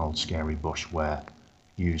called Scary Bush where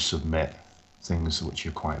you submit things which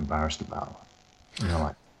you're quite embarrassed about.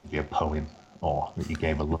 Like maybe a poem or that you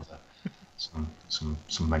gave a lover some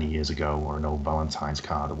many years ago, or an old Valentine's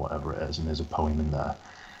card or whatever it is, and there's a poem in there.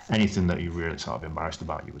 Anything that you're really sort of embarrassed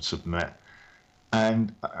about, you would submit.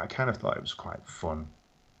 And I kind of thought it was quite fun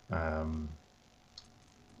and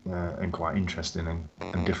quite interesting and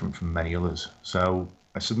different from many others. So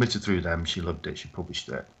I submitted through them. She loved it. She published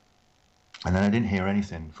it. And then I didn't hear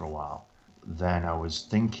anything for a while. Then I was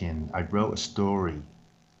thinking, I wrote a story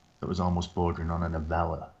that was almost bordering on a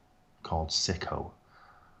novella called Sicko,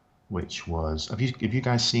 which was, have you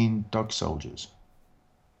guys seen Dog Soldiers?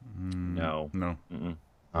 No. Mm-mm.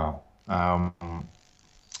 Oh.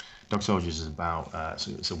 Dog Soldiers is about,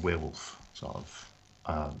 it's a werewolf sort of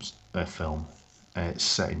a film. It's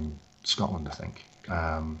set in Scotland, I think.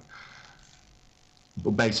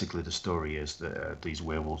 But basically the story is that these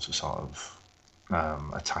werewolves are sort of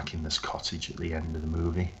attacking this cottage at the end of the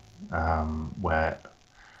movie, where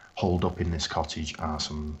holed up in this cottage are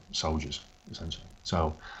some soldiers, essentially.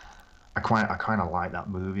 So I kind of like that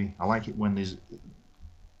movie. I like it when these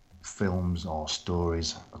films or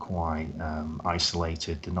stories are quite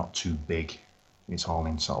isolated. They're not too big. It's all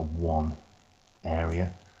in sort of one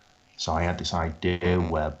area. So I had this idea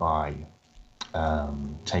whereby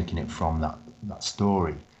taking it from that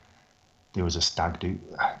story, there was a stag do.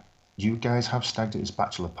 You guys have stag do, it's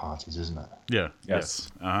bachelor parties, isn't it? Yeah. Yes.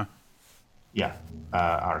 Uh-huh. Yeah,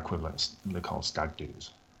 our equivalents, they're called stag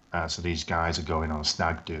do's. So these guys are going on a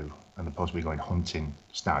stag do, and they're supposed to be going hunting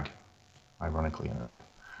stag, ironically.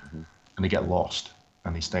 And they get lost,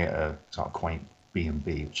 and they stay at a sort of quaint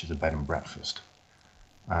B&B, which is a bed and breakfast.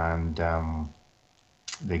 And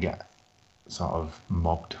they get sort of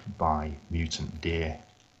mobbed by mutant deer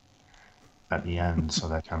at the end. So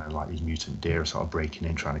they're kind of like these mutant deer are sort of breaking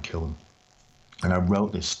in, trying to kill them. And I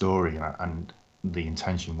wrote this story, and the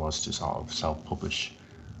intention was to sort of self-publish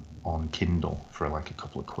on Kindle for like a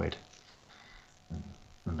couple of quid,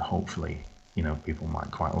 and hopefully, people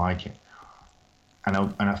might quite like it. And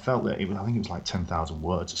I felt that I think it was like 10,000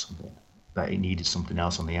 words or something, that it needed something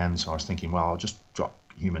else on the end. So I was thinking, well, I'll just drop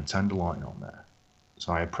Human Tenderloin on there.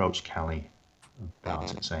 So I approached Kelly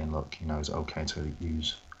about it, saying, look, is it okay to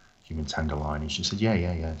use Human Tenderloin? And she said, yeah,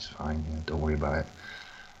 it's fine. Yeah, don't worry about it.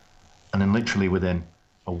 And then literally within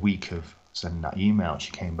a week of sending that email,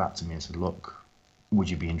 she came back to me and said, look, would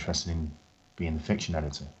you be interested in being the fiction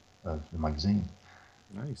editor of the magazine?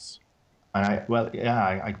 Nice. And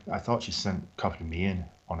I thought she copied me in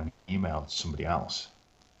on an email to somebody else.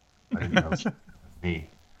 I didn't know it was me.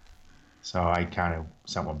 So I kind of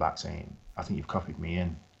sent one back saying, I think you've copied me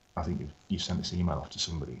in. I think you've sent this email off to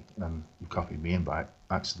somebody and you've copied me in by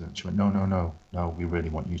accident. She went, no, we really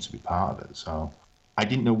want you to be part of it. So I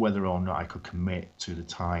didn't know whether or not I could commit to the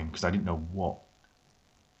time, because I didn't know what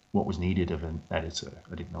was needed of an editor.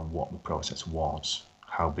 I didn't know what the process was,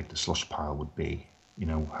 how big the slush pile would be,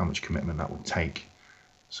 how much commitment that would take.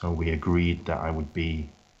 So we agreed that I would be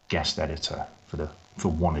guest editor for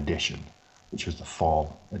one edition, which was the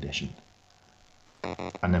fall edition.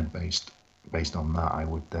 And then based on that,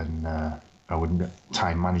 I would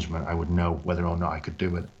time management, I would know whether or not I could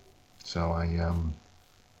do it. So I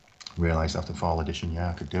realized after fall edition,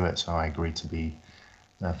 I could do it. So I agreed to be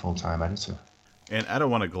their full-time editor. And I don't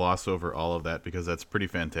want to gloss over all of that, because that's pretty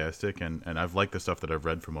fantastic, and I've liked the stuff that I've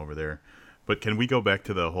read from over there. But can we go back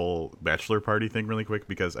to the whole bachelor party thing really quick?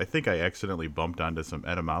 Because I think I accidentally bumped onto some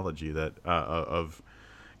etymology that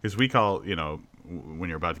because we call, when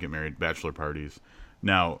you're about to get married, bachelor parties.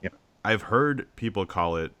 Now, Yep. I've heard people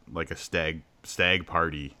call it like a stag stag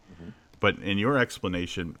party. But in your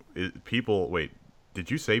explanation,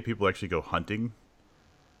 did you say people actually go hunting?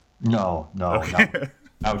 No, Okay.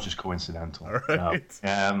 that was just coincidental. All right.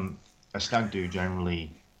 No. A stag do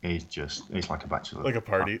generally is it's like a bachelor. Like a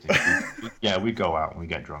party. Yeah, we go out and we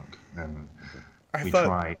get drunk and I we thought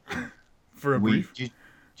try. for a brief. Do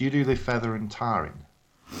you do the feather and tarring?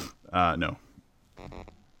 No.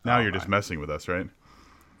 Now you're just messing with us, right?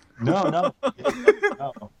 No,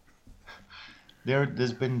 no.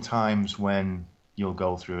 There's been times when you'll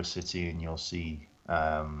go through a city and you'll see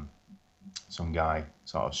some guy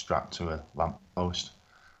sort of strapped to a lamppost,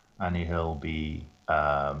 and he'll be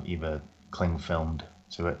either cling filmed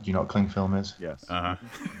to it. Do you know what cling film is? Yes.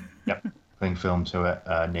 Yep, cling film to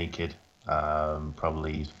it, naked,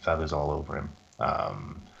 probably feathers all over him,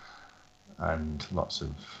 and lots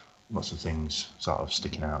of things sort of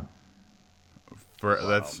sticking out.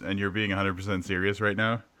 And you're being 100% serious right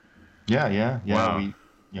now? Yeah. Wow.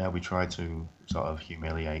 We try to sort of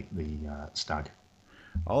humiliate the stag.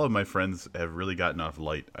 All of my friends have really gotten off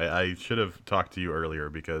light. I should have talked to you earlier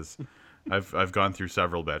because I've gone through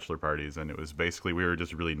several bachelor parties, and it was basically we were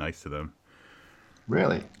just really nice to them.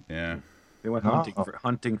 Really? Yeah. They went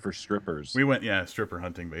hunting for strippers. We went, stripper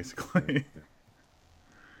hunting, basically.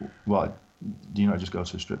 What? Do you not just go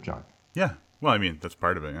to a strip joint? Yeah. Well, I mean, that's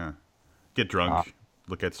part of it, yeah. Get drunk,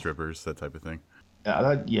 look at strippers, that type of thing.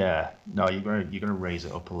 Yeah. No, you're gonna raise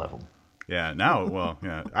it up a level. Yeah, now, well,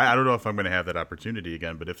 yeah. I don't know if I'm going to have that opportunity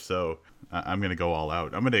again, but if so, I'm going to go all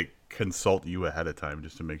out. I'm going to consult you ahead of time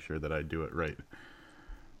just to make sure that I do it right.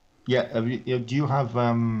 Yeah. Do you have?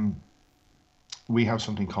 We have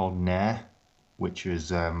something called Nair, which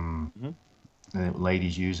is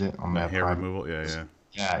ladies use it on their hair private... removal.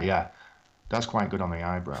 Yeah. Yeah. That's quite good on the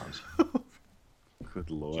eyebrows.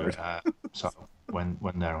 Good Lord. So when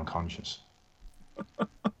they're unconscious,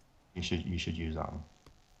 you should use that one.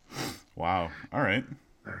 Wow. All right.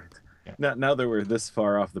 Yeah. Now that we're this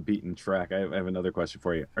far off the beaten track, I have another question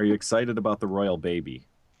for you. Are you excited about the royal baby?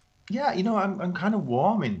 Yeah, I'm kind of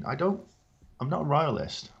warming. I'm not a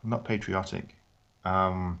royalist. I'm not patriotic. But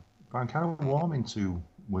I'm kind of warming to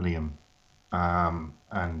William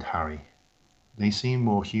and Harry. They seem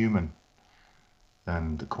more human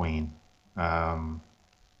than the Queen.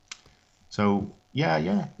 So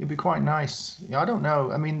yeah, it'd be quite nice. Yeah, I don't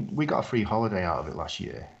know. I mean, we got a free holiday out of it last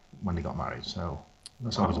year when they got married, so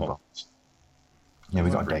that's always a bonus. Yeah,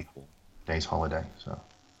 we got a day's holiday. So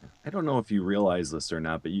I don't know if you realize this or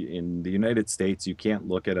not, but in the United States, you can't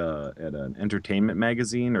look at an entertainment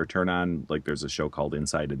magazine or turn on, like, there's a show called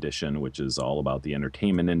Inside Edition, which is all about the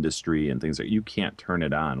entertainment industry and things you can't turn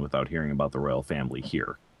it on without hearing about the royal family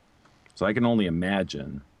here. So I can only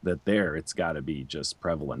imagine that there it's got to be just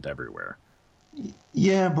prevalent everywhere.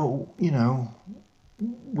 Yeah, but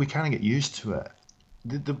we kind of get used to it.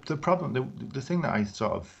 The problem, the thing that I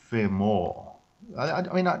sort of fear more, I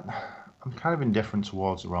mean, I'm kind of indifferent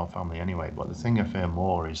towards the royal family anyway, but the thing I fear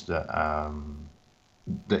more is that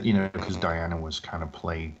because Diana was kind of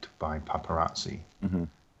plagued by paparazzi,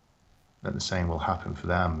 that the same will happen for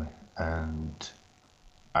them. And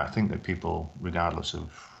I think that people, regardless of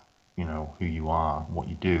who you are, what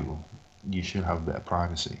you do, you should have a bit of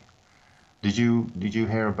privacy. Did you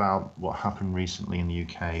hear about what happened recently in the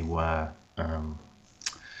UK where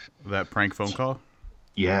that prank phone call?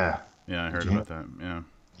 Yeah, I heard about that.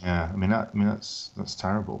 Yeah, I mean that's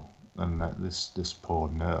terrible, and that this poor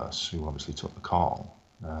nurse who obviously took the call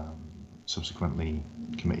subsequently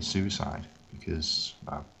committed suicide because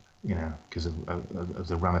of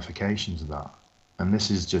the ramifications of that. And this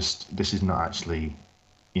is not actually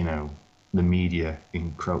the media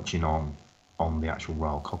encroaching on the actual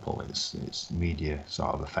royal couple. It's media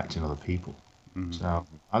sort of affecting other people. Mm-hmm. So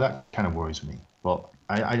that kind of worries me. But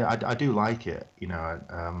I do like it.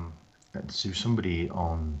 To somebody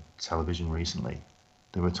on television recently,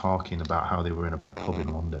 they were talking about how they were in a pub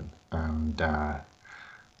in London, and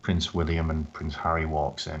Prince William and Prince Harry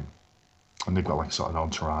walks in, and they've got like sort of an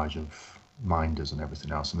entourage of minders and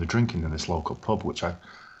everything else, and they're drinking in this local pub, which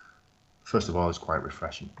first of all is quite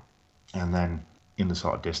refreshing. And then in the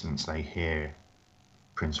sort of distance, they hear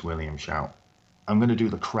Prince William shout, "I'm going to do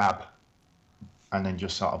the crab," and then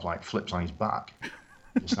just sort of like flips on his back.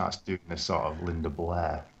 He starts doing this sort of Linda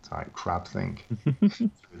Blair type crab thing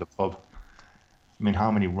through the pub. I mean,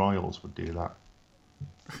 how many royals would do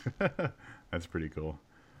that? That's pretty cool.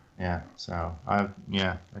 Yeah, so I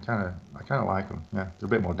kind of like them. Yeah, they're a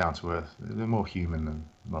bit more down to earth. They're more human than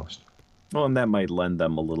most. Well, and that might lend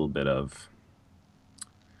them a little bit of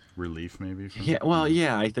relief maybe. From Yeah, well,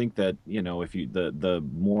 yeah, I think that, if you the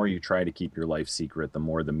more you try to keep your life secret, the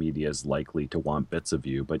more the media is likely to want bits of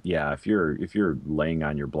you. But yeah, if you're laying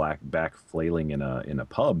on your black back flailing in a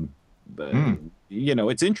pub,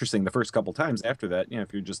 it's interesting the first couple times. After that,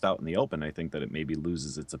 if you're just out in the open, I think that it maybe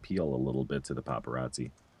loses its appeal a little bit to the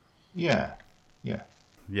paparazzi. Yeah, yeah.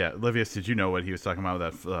 Yeah, Livius, did you know what he was talking about?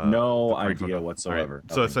 That No the prank idea photo? whatsoever. All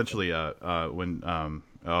right. So Nothing. essentially, when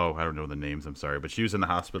I don't know the names. I'm sorry, but she was in the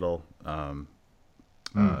hospital. And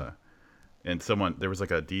there was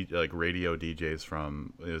like like radio DJs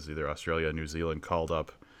from, it was either Australia or New Zealand, called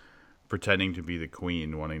up pretending to be the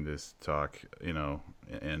Queen, wanting to talk, and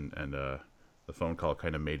the phone call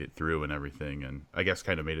kind of made it through and everything, and I guess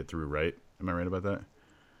kind of made it through, right? Am I right about that?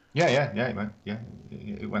 Yeah,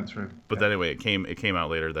 it went through. But then anyway, it came out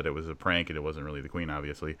later that it was a prank and it wasn't really the Queen,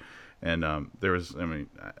 obviously. And there was,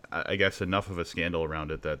 I guess, enough of a scandal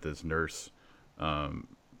around it that this nurse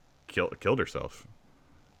killed herself.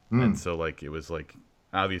 And so, like, it was like,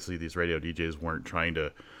 obviously these radio DJs weren't trying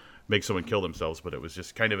to make someone kill themselves, but it was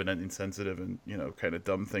just kind of an insensitive and, kind of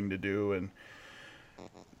dumb thing to do, and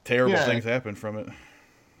terrible things happen from it.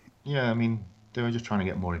 Yeah, I mean, they were just trying to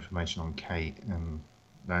get more information on Kate, and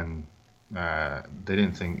then they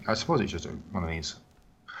didn't think. I suppose it's just one of these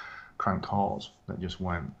crank calls that just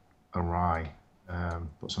went awry,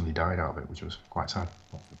 but somebody died out of it, which was quite sad.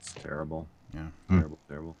 It's terrible. Yeah,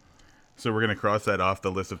 Terrible. So we're gonna cross that off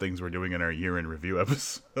the list of things we're doing in our year in review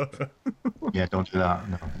episode. Yeah, don't do that.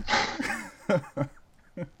 No.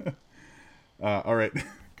 All right,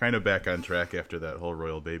 kind of back on track after that whole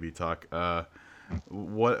royal baby talk.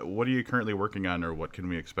 What are you currently working on, or what can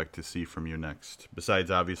we expect to see from you next?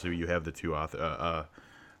 Besides, obviously, you have the two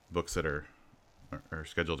books that are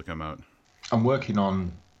scheduled to come out. I'm working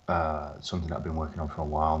on something that I've been working on for a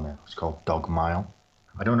while now. It's called Dog Mile.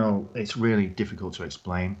 I don't know. It's really difficult to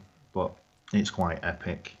explain, but it's quite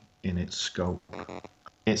epic in its scope.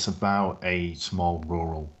 It's about a small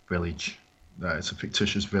rural village. It's a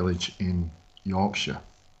fictitious village in Yorkshire,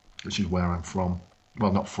 which is where I'm from.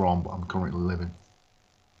 Well, not from, but I'm currently living.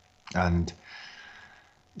 And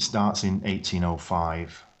it starts in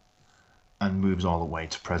 1805 and moves all the way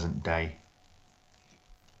to present day.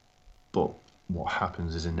 But what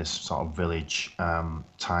happens is, in this sort of village,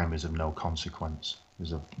 time is of no consequence.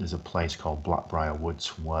 There's a place called Blackbriar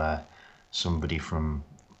Woods where somebody from,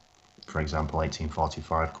 for example,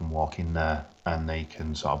 1845 can walk in there and they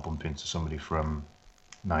can sort of bump into somebody from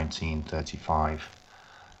 1935.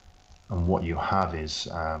 And what you have is,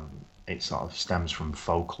 it sort of stems from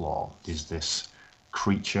folklore. There's this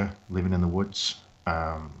creature living in the woods.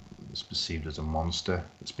 It's perceived as a monster.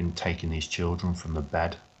 It's been taking these children from the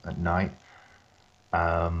bed at night.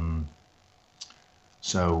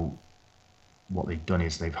 So what they've done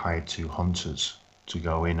is they've hired two hunters to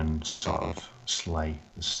go in and sort of slay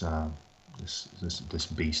this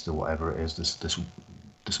beast or whatever it is,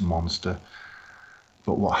 this monster.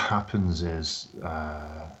 But what happens is,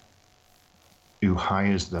 who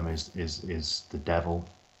hires them is the devil,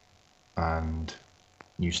 and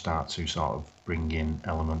you start to sort of bring in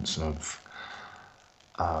elements of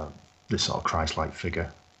this sort of Christ-like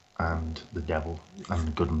figure and the devil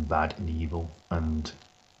and good and bad and evil, and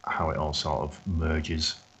how it all sort of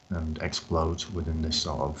merges and explodes within this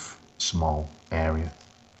sort of small area.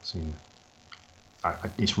 So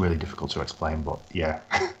it's really difficult to explain, but yeah,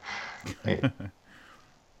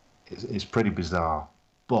 it's pretty bizarre,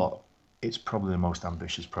 but it's probably the most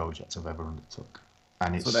ambitious project I've ever undertook.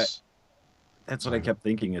 And it's that's what I kept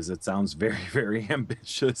thinking, is it sounds very, very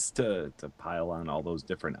ambitious to pile on all those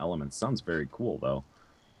different elements. Sounds very cool, though.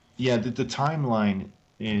 Yeah, the timeline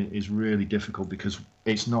is really difficult because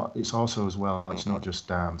it's also as well, it's not just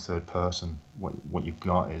third person. What you've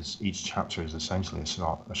got is each chapter is essentially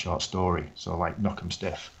a short story. So like Knock 'em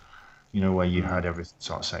Stiff, where you had everything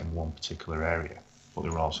sort of set in one particular area, but they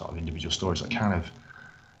were all sort of individual stories that kind of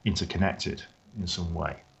interconnected in some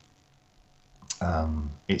way.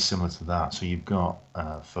 It's similar to that. So you've got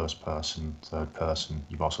first person, third person.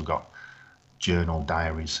 You've also got journal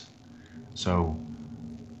diaries. So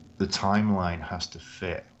the timeline has to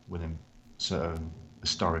fit within certain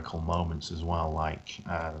historical moments as well, like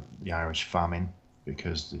the Irish famine,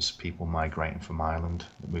 because there's people migrating from Ireland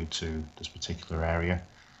that moved to this particular area.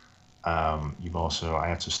 I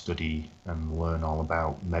had to study and learn all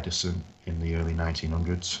about medicine in the early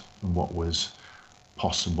 1900s and what was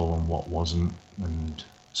possible and what wasn't, and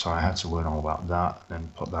so I had to learn all about that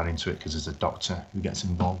and put that into it because there's a doctor who gets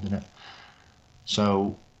involved in it.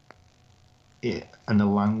 So and the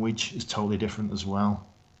language is totally different as well,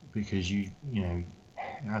 because it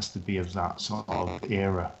has to be of that sort of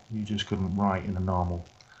era. You just couldn't write in a normal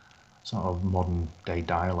sort of modern day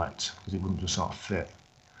dialect because it wouldn't just sort of fit.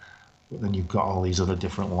 But then you've got all these other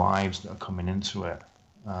different lives that are coming into it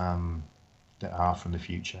that are from the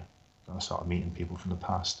future, that are sort of meeting people from the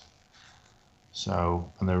past. So,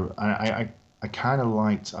 and I kind of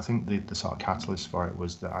liked, I think the sort of catalyst for it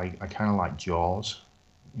was that I kind of liked Jaws,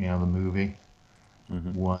 you know, the movie,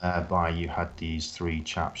 whereby you had these three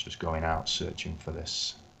chaps just going out searching for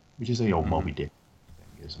this, which is the old Moby Dick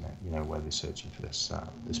thing, isn't it? You know, where they're searching for this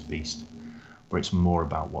beast. But it's more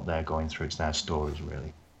about what they're going through. It's their stories,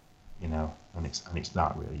 really, you know, and it's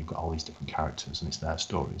that really. You've got all these different characters, and it's their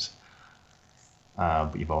stories.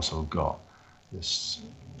 But you've also got this,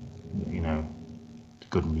 you know,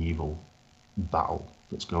 good and evil battle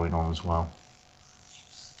that's going on as well.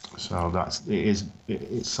 So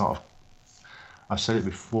it's sort of, I've said it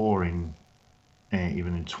before in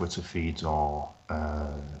even in Twitter feeds or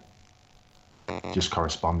just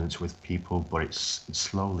correspondence with people, but it's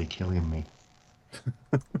slowly killing me.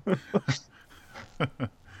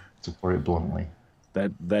 To put it bluntly.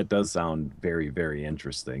 That does sound very, very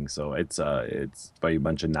interesting. So it's by a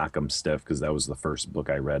bunch of Knock 'em Stiff, because that was the first book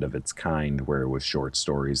I read of its kind where it was short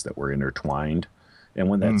stories that were intertwined. And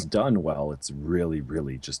when that's done well, it's really,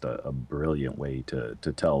 really just a brilliant way to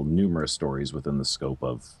tell numerous stories within the scope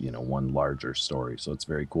of, you know, one larger story. So it's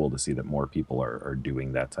very cool to see that more people are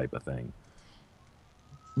doing that type of thing.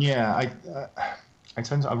 Yeah,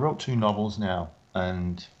 I wrote 2 novels now,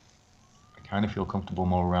 and I kind of feel comfortable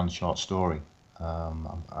more around the short story.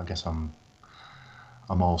 I guess I'm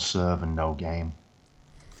all serve and no game.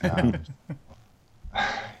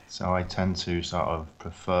 So I tend to sort of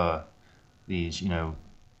prefer these, you know,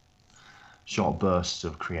 short bursts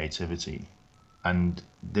of creativity. And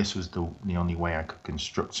this was the only way I could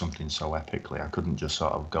construct something so epically. I couldn't just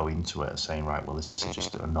sort of go into it saying, right, well, this is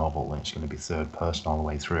just a novel and it's going to be third person all the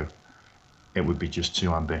way through. It would be just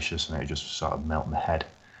too ambitious and it would just sort of melt my head.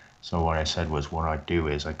 So what I said was, what I do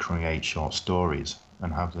is I create short stories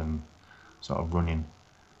and have them sort of running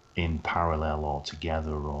in parallel or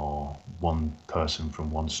together, or one person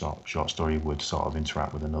from one short story would sort of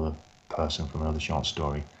interact with another person from another short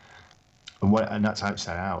story. And that's how it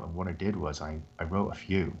set out. And what I did was I wrote a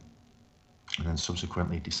few and then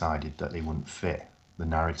subsequently decided that they wouldn't fit the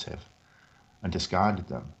narrative and discarded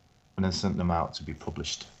them and then sent them out to be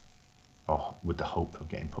published, or with the hope of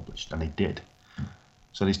getting published. And they did.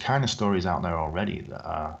 So there's kind of stories out there already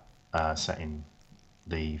that are set in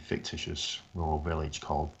the fictitious rural village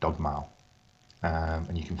called Dogmile,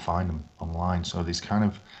 and you can find them online. So it's kind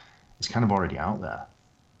of already out there.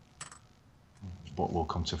 What will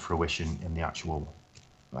come to fruition in the actual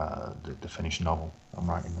the finished novel I'm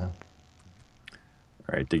writing now.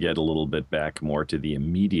 All right, to get a little bit back more to the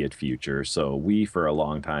immediate future. So we, for a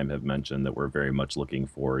long time, have mentioned that we're very much looking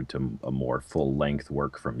forward to a more full-length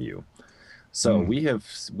work from you. So we have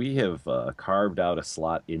carved out a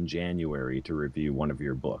slot in January to review one of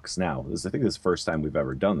your books. Now, I think this is the first time we've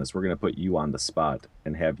ever done this. We're going to put you on the spot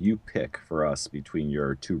and have you pick for us between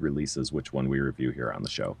your 2 releases which one we review here on the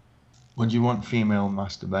show. Well, do you want female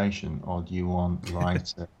masturbation or do you want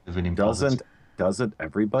writer living in poverty? Doesn't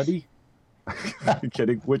everybody? I'm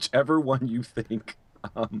kidding. Whichever one you think.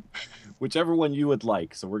 Whichever one you would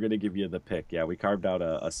like. So we're going to give you the pick. Yeah, we carved out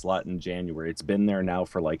a slot in January. It's been there now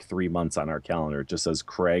for like 3 months on our calendar. It just says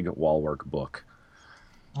Craig Walwork book.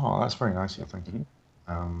 Oh, that's very nice. I think.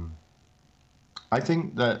 I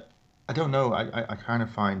think that, I don't know. I kind of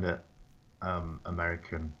find that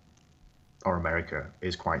America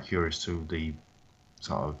is quite curious to the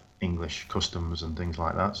sort of English customs and things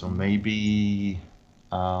like that. So maybe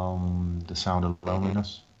The Sound of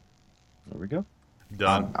Loneliness. There we go.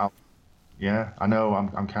 Done. Yeah, I know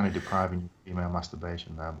I'm kind of depriving female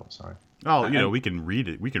masturbation there, but sorry. Oh, you know, we can read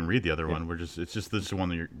it. We can read the other one. It's just this one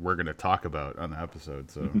that we're going to talk about on the episode.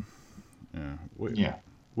 So,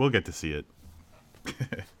 we'll get to see it.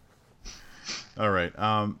 All right.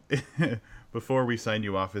 Before we sign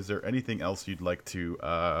you off, is there anything else you'd like to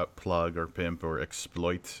plug or pimp or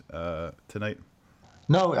exploit tonight?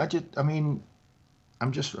 No, I'm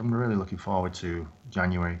really looking forward to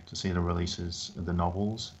January to see the releases of the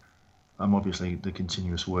novels. Obviously the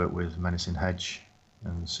continuous work with Menacing Hedge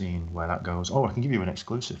and seeing where that goes. Oh, I can give you an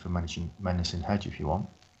exclusive for Menacing Hedge if you want.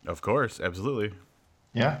 Of course, absolutely.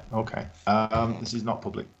 Yeah, okay. This is not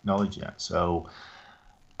public knowledge yet, so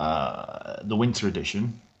the winter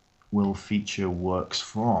edition will feature works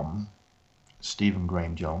from Stephen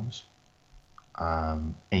Graham Jones,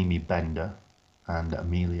 Amy Bender, and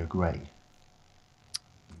Amelia Gray.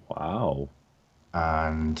 Wow.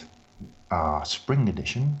 And our spring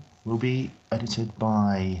edition will be edited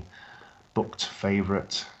by booked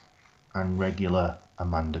favourite and regular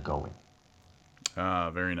Amanda Going. Ah,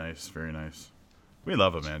 very nice, very nice. We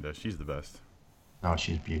love Amanda. She's the best. Oh,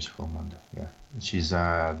 she's beautiful, Amanda. Yeah, she's.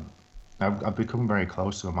 I've become very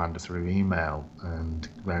close to Amanda through email and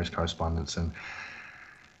various correspondence, and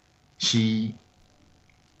she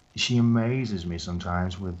amazes me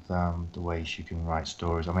sometimes with the way she can write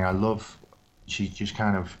stories. I mean, I love. She just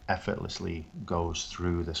kind of effortlessly goes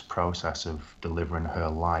through this process of delivering her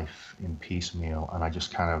life in piecemeal, and I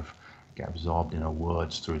just kind of get absorbed in her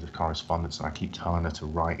words through the correspondence, and I keep telling her to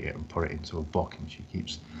write it and put it into a book, and she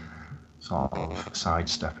keeps sort of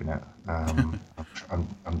sidestepping it. I'm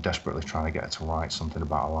desperately trying to get her to write something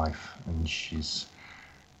about her life, and she's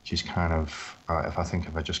kind of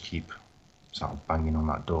if I just keep sort of banging on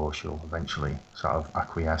that door, she'll eventually sort of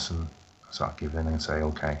acquiesce and sort of give in and say,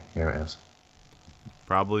 okay, here it is.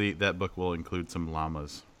 Probably that book will include some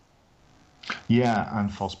llamas. Yeah,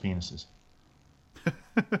 and false penises.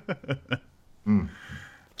 Mm.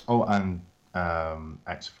 Oh, and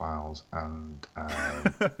X-Files and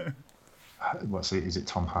what's it? Is it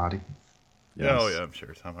Tom Hardy? Yes. Oh yeah, I'm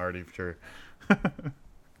sure Tom Hardy, for sure.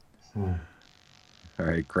 All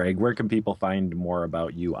right, Craig, where can people find more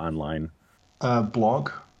about you online?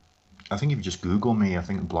 Blog. I think if you just Google me, I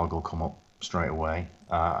think the blog will come up straight away.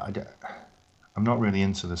 I'm not really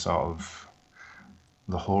into the sort of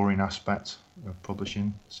the whoring aspect of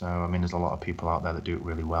publishing. So, I mean, there's a lot of people out there that do it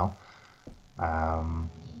really well.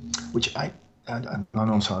 Which I know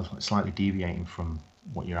I'm sort of slightly deviating from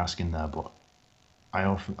what you're asking there, but I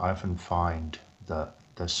often find that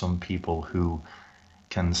there's some people who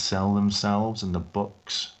can sell themselves and the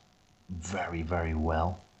books very, very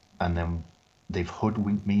well, and then they've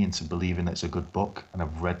hoodwinked me into believing that it's a good book, and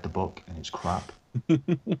I've read the book and it's crap. Do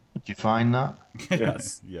you find that?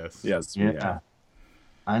 Yes. Yes. Yes. Yeah.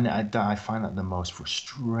 And I find that the most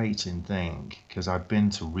frustrating thing, because I've been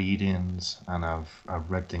to readings and I've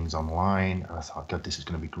read things online and I thought, God, this is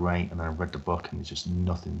going to be great, and then I read the book and there's just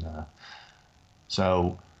nothing there.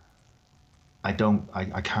 So I don't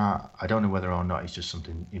know whether or not it's just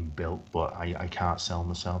something inbuilt, but I can't sell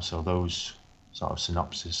myself. So those sort of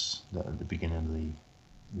synopsis that at the beginning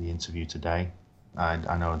of the interview today,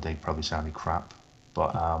 I know they probably sounded crap,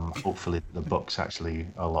 but hopefully the book's actually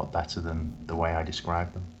a lot better than the way I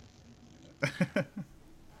described them.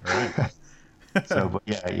 Right. So, but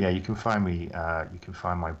yeah, you can find me. You can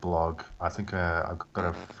find my blog. I think I've got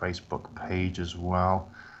a Facebook page as well.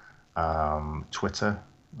 Twitter,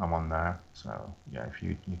 I'm on there. So yeah, if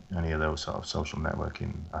you any of those sort of social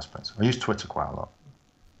networking aspects, I use Twitter quite a lot.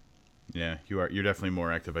 Yeah, you're definitely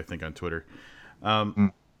more active, I think, on Twitter.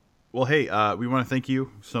 Mm. Well, hey, we want to thank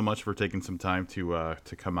you so much for taking some time to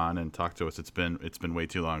come on and talk to us. It's been way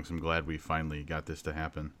too long, so I'm glad we finally got this to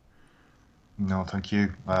happen. No, thank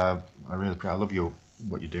you. I love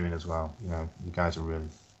what you're doing as well. You know, you guys are really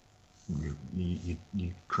you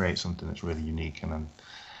create something that's really unique, and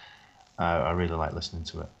I really like listening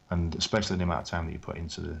to it, and especially the amount of time that you put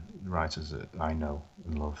into the writers that I know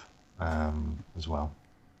and love as well.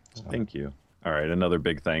 So. Thank you. All right, another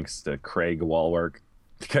big thanks to Craig Wallwork.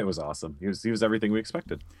 The guy was awesome. He was everything we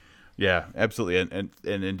expected. Yeah, absolutely. And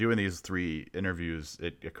in doing these 3 interviews,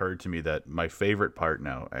 it occurred to me that my favorite part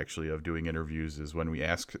now, actually, of doing interviews is when we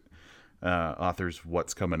ask authors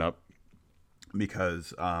what's coming up,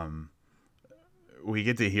 because we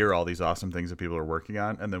get to hear all these awesome things that people are working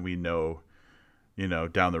on, and then we know,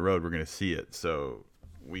 down the road we're going to see it. So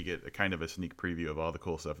we get a kind of a sneak preview of all the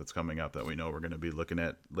cool stuff that's coming up that we know we're going to be looking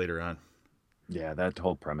at later on. Yeah, that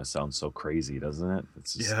whole premise sounds so crazy, doesn't it?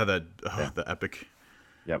 It's just, the epic.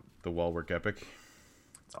 Yep. The Wallwork epic.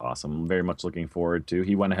 It's awesome. I'm very much looking forward to.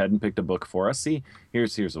 He went ahead and picked a book for us. See,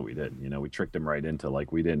 here's what we did. We tricked him right into,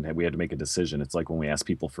 like, we had to make a decision. It's like when we ask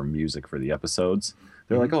people for music for the episodes.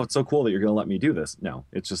 They're like, oh, it's so cool that you're going to let me do this. No,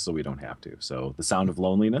 it's just so we don't have to. So The Sound of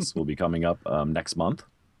Loneliness will be coming up next month.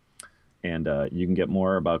 And you can get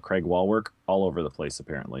more about Craig Wallwork all over the place,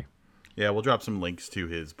 apparently. Yeah, we'll drop some links to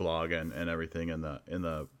his blog and everything in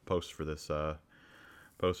the post for this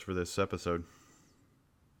episode.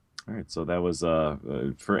 All right, so that was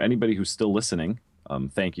for anybody who's still listening.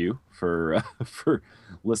 Thank you for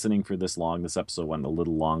listening for this long. This episode went a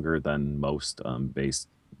little longer than most, based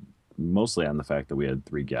mostly on the fact that we had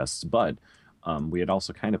 3 guests, but we had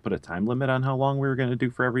also kind of put a time limit on how long we were going to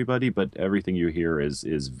do for everybody. But everything you hear is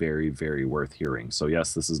very, very worth hearing. So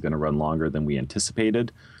yes, this is going to run longer than we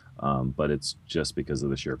anticipated. But it's just because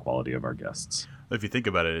of the sheer quality of our guests. If you think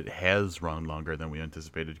about it, it has run longer than we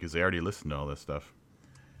anticipated because they already listened to all this stuff.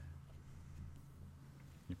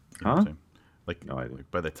 You know what I'm saying?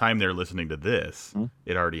 Like by the time they're listening to this,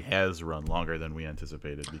 it already has run longer than we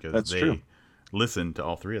anticipated because That's true. listen to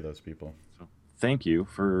all three of those people. Thank you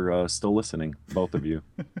for still listening, both of you.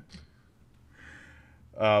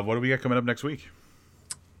 What do we got coming up next week?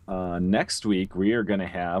 Next week, we are going to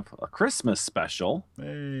have a Christmas special.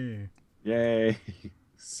 Hey. Yay.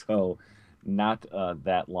 So not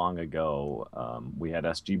that long ago, we had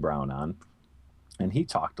S.G. Brown on, and he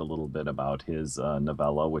talked a little bit about his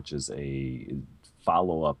novella, which is a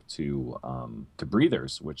follow-up to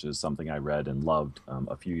Breathers, which is something I read and loved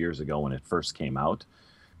a few years ago when it first came out.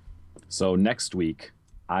 So next week,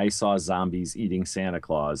 I saw Zombies Eating Santa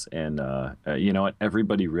Claus, and you know what?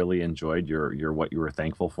 Everybody really enjoyed your what you were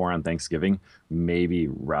thankful for on Thanksgiving. Maybe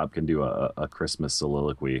Rob can do a Christmas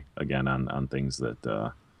soliloquy again on things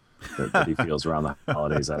that he feels around the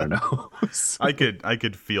holidays. I don't know. So, I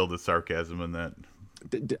could feel the sarcasm in that.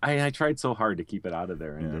 I tried so hard to keep it out of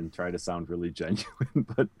there and try to sound really genuine,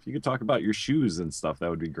 but if you could talk about your shoes and stuff, that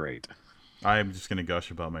would be great. I'm just gonna gush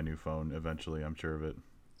about my new phone eventually. I'm sure of it.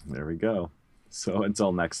 There we go. So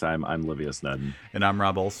until next time, I'm Livius Nedden. And I'm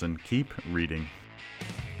Rob Olson. Keep reading.